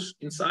carbs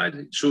inside.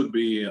 It should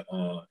be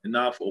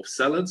enough of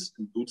salads,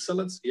 good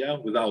salads, yeah,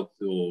 without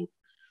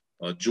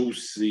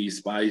juicy,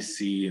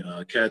 spicy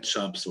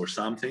ketchups or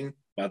something.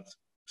 But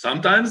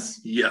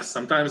sometimes, yes,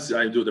 sometimes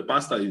I do the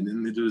pasta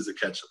and it is the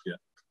ketchup, yeah.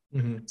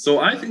 So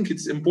I think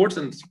it's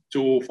important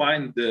to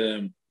find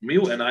the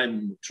meal, and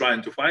I'm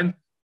trying to find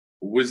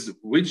with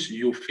which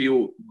you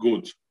feel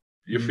good.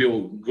 You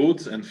feel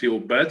good and feel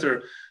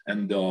better,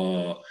 and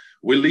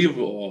we live,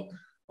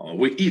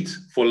 we eat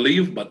for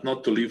live, but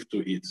not to live to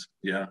eat.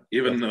 Yeah,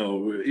 even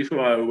if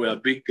we are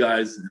big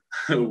guys,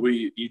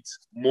 we eat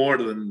more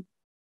than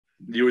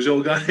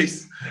usual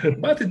guys,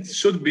 but it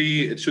should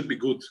be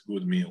good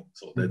meal.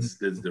 So that's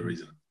the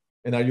reason.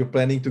 And are you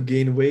planning to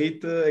gain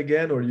weight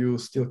again, or are you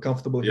still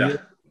comfortable Yeah,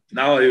 here?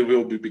 now I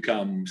will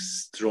become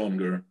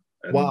stronger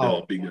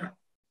and bigger.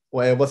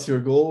 Well, what's your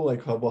goal?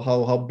 Like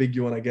how big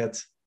you want to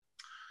get?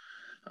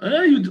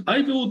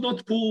 I will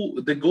not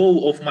pull the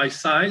goal of my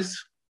size.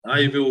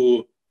 I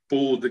will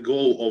pull the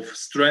goal of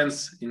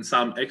strength in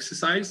some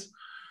exercise.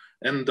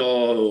 And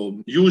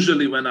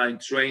usually when I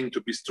train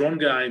to be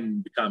stronger, I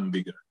become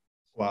bigger.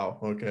 Wow.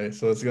 Okay.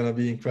 So it's going to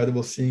be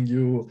incredible seeing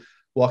you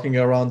walking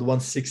around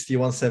 160,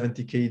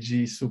 170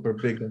 kg, super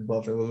big and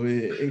buff. It will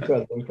be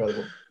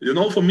incredible. You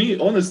know, for me,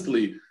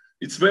 honestly,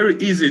 it's very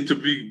easy to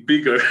be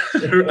bigger.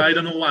 I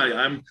don't know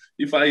why.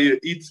 If I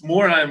eat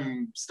more,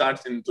 I'm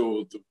starting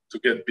to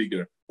get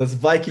bigger. That's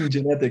Viking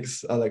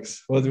genetics,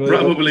 Alex.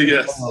 Probably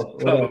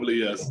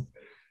yes.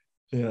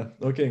 Yeah.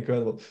 Okay.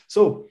 Incredible.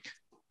 So,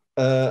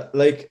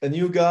 like a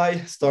new guy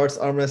starts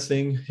arm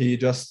wrestling, he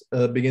just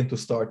begin to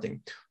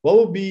starting. What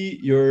would be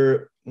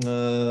your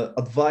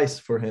advice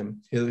for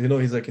him?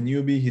 He's like a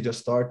newbie. He just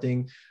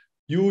starting.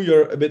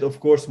 You're a bit, of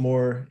course,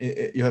 more.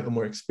 You have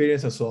more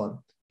experience and so on.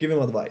 Give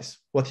him advice.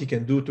 What he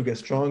can do to get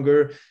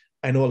stronger.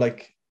 I know,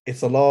 like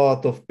it's a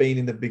lot of pain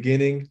in the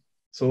beginning.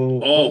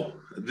 So.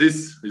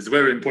 This is a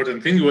very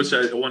important thing, which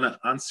I want to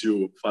answer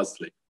you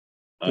firstly.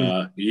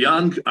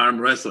 Young arm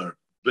wrestler,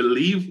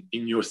 believe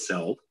in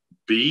yourself.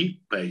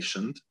 Be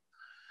patient.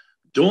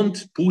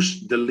 Don't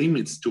push the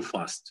limits too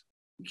fast.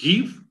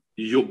 Give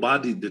your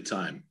body the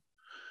time.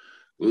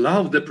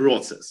 Love the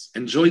process.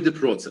 Enjoy the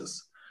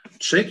process.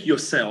 Check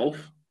yourself,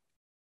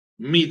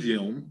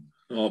 medium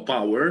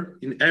power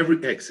in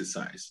every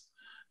exercise.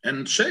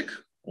 And check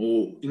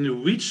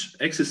in which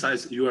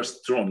exercise you are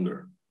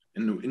stronger,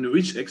 in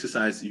which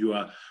exercise you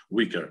are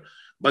weaker.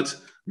 But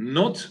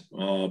not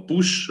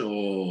push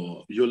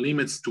your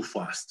limits too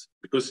fast.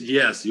 Because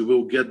yes, you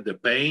will get the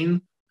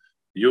pain,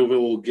 you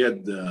will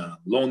get the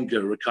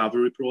longer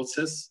recovery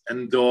process,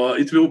 and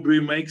it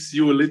will makes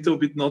you a little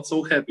bit not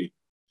so happy.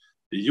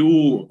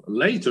 You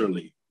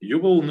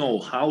will know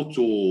how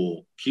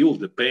to kill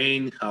the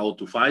pain, how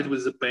to fight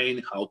with the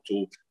pain, how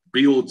to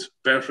build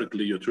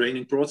perfectly your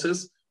training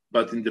process.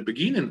 But in the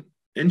beginning,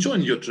 enjoy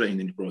your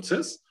training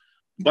process,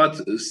 but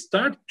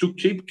start to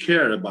keep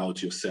care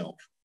about yourself.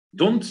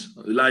 Don't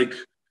like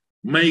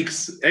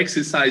makes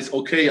exercise,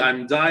 okay,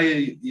 I'm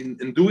dying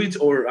and do it,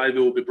 or I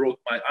will be broke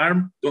my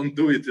arm. Don't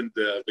do it in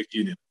the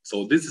beginning.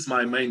 So this is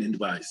my main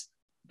advice.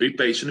 Be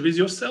patient with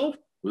yourself,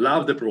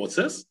 love the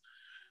process,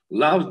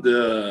 love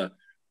the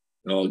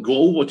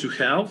goal what you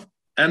have,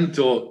 and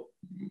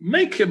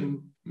make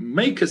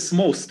a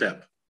small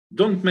step.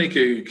 Don't make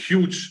a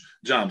huge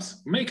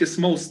jumps. Make a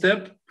small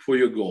step for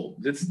your goal.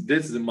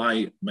 That's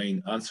my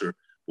main answer.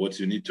 What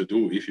you need to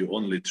do if you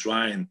only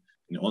try and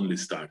only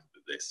start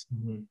with this.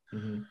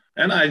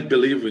 And I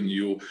believe in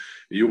you.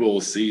 You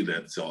will see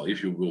that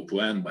if you will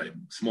plan by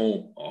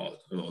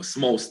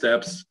small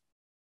steps,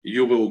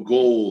 you will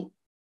go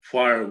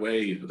far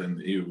away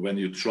than when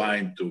you're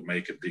trying to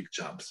make a big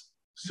jumps.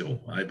 So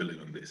I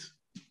believe in this.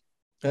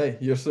 Hey,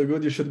 you're so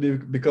good. You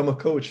should become a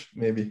coach,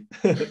 maybe.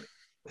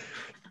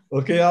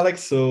 Okay,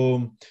 Alex.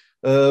 So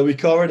we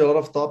covered a lot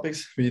of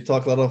topics. We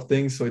talked a lot of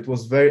things. So it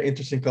was very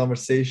interesting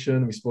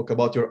conversation. We spoke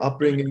about your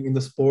upbringing in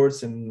the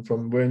sports and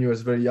from when you were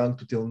very young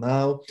to till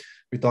now.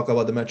 We talked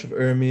about the match of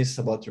Ermes,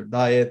 about your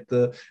diet.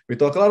 We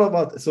talked a lot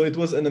about. So it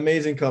was an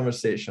amazing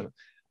conversation.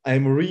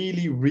 I'm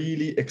really,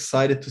 really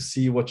excited to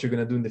see what you're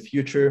going to do in the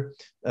future.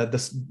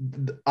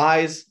 The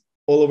eyes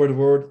all over the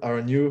world are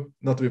on you,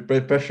 not to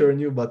put pressure on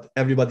you, but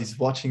everybody's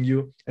watching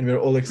you, and we're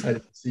all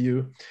excited to see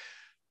you.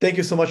 Thank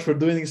you so much for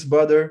doing this,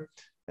 brother.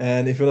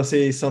 And if you want to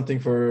say something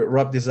for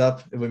wrap this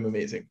up, it would be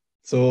amazing.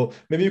 So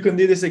maybe you can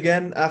do this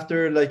again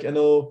after, like, I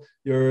know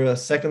your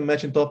second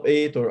match in top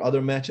 8 or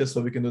other matches,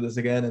 so we can do this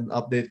again and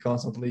update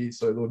constantly.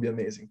 So it will be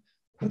amazing.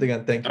 But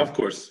again, thank you. Of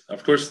course.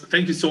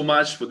 Thank you so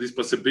much for this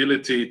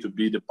possibility to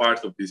be the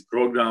part of this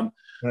program.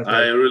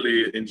 I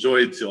really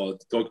enjoyed to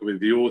talk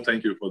with you.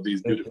 Thank you for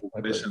these beautiful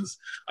questions.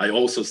 I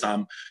also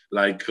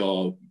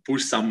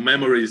push some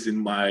memories in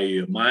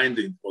my mind.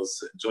 It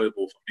was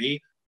enjoyable for me.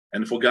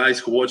 And for guys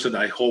who watched it,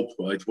 I hope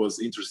it was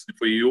interesting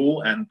for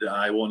you. And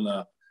I want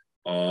to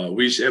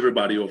wish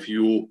everybody of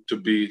you to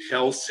be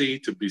healthy,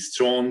 to be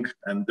strong,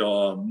 and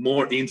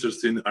more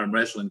interested in arm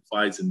wrestling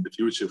fights in the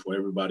future for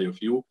everybody of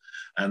you.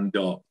 And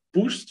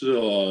put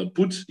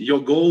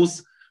your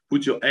goals,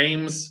 put your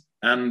aims,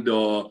 and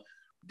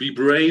be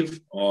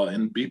brave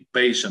and be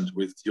patient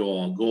with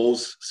your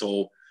goals.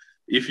 So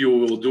if you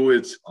will do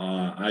it,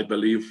 I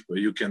believe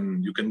you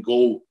can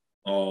go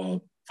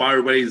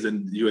far ways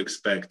than you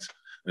expect.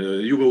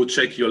 You will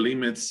check your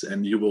limits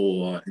and you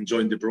will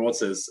enjoy the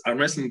process. Arm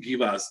wrestling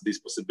gives us this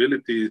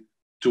possibility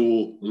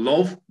to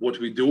love what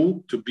we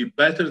do, to be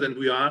better than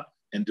we are,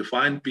 and to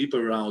find people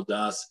around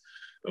us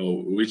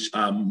which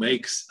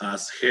makes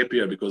us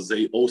happier because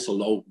they also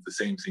love the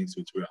same things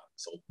which we are.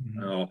 So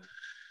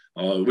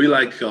we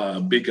like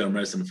big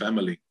Armwrestling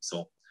family.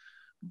 So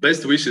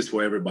best wishes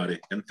for everybody,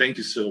 and thank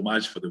you so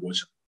much for the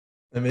watching.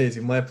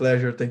 Amazing, my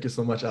pleasure. Thank you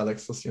so much,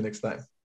 Alex. I'll see you next time.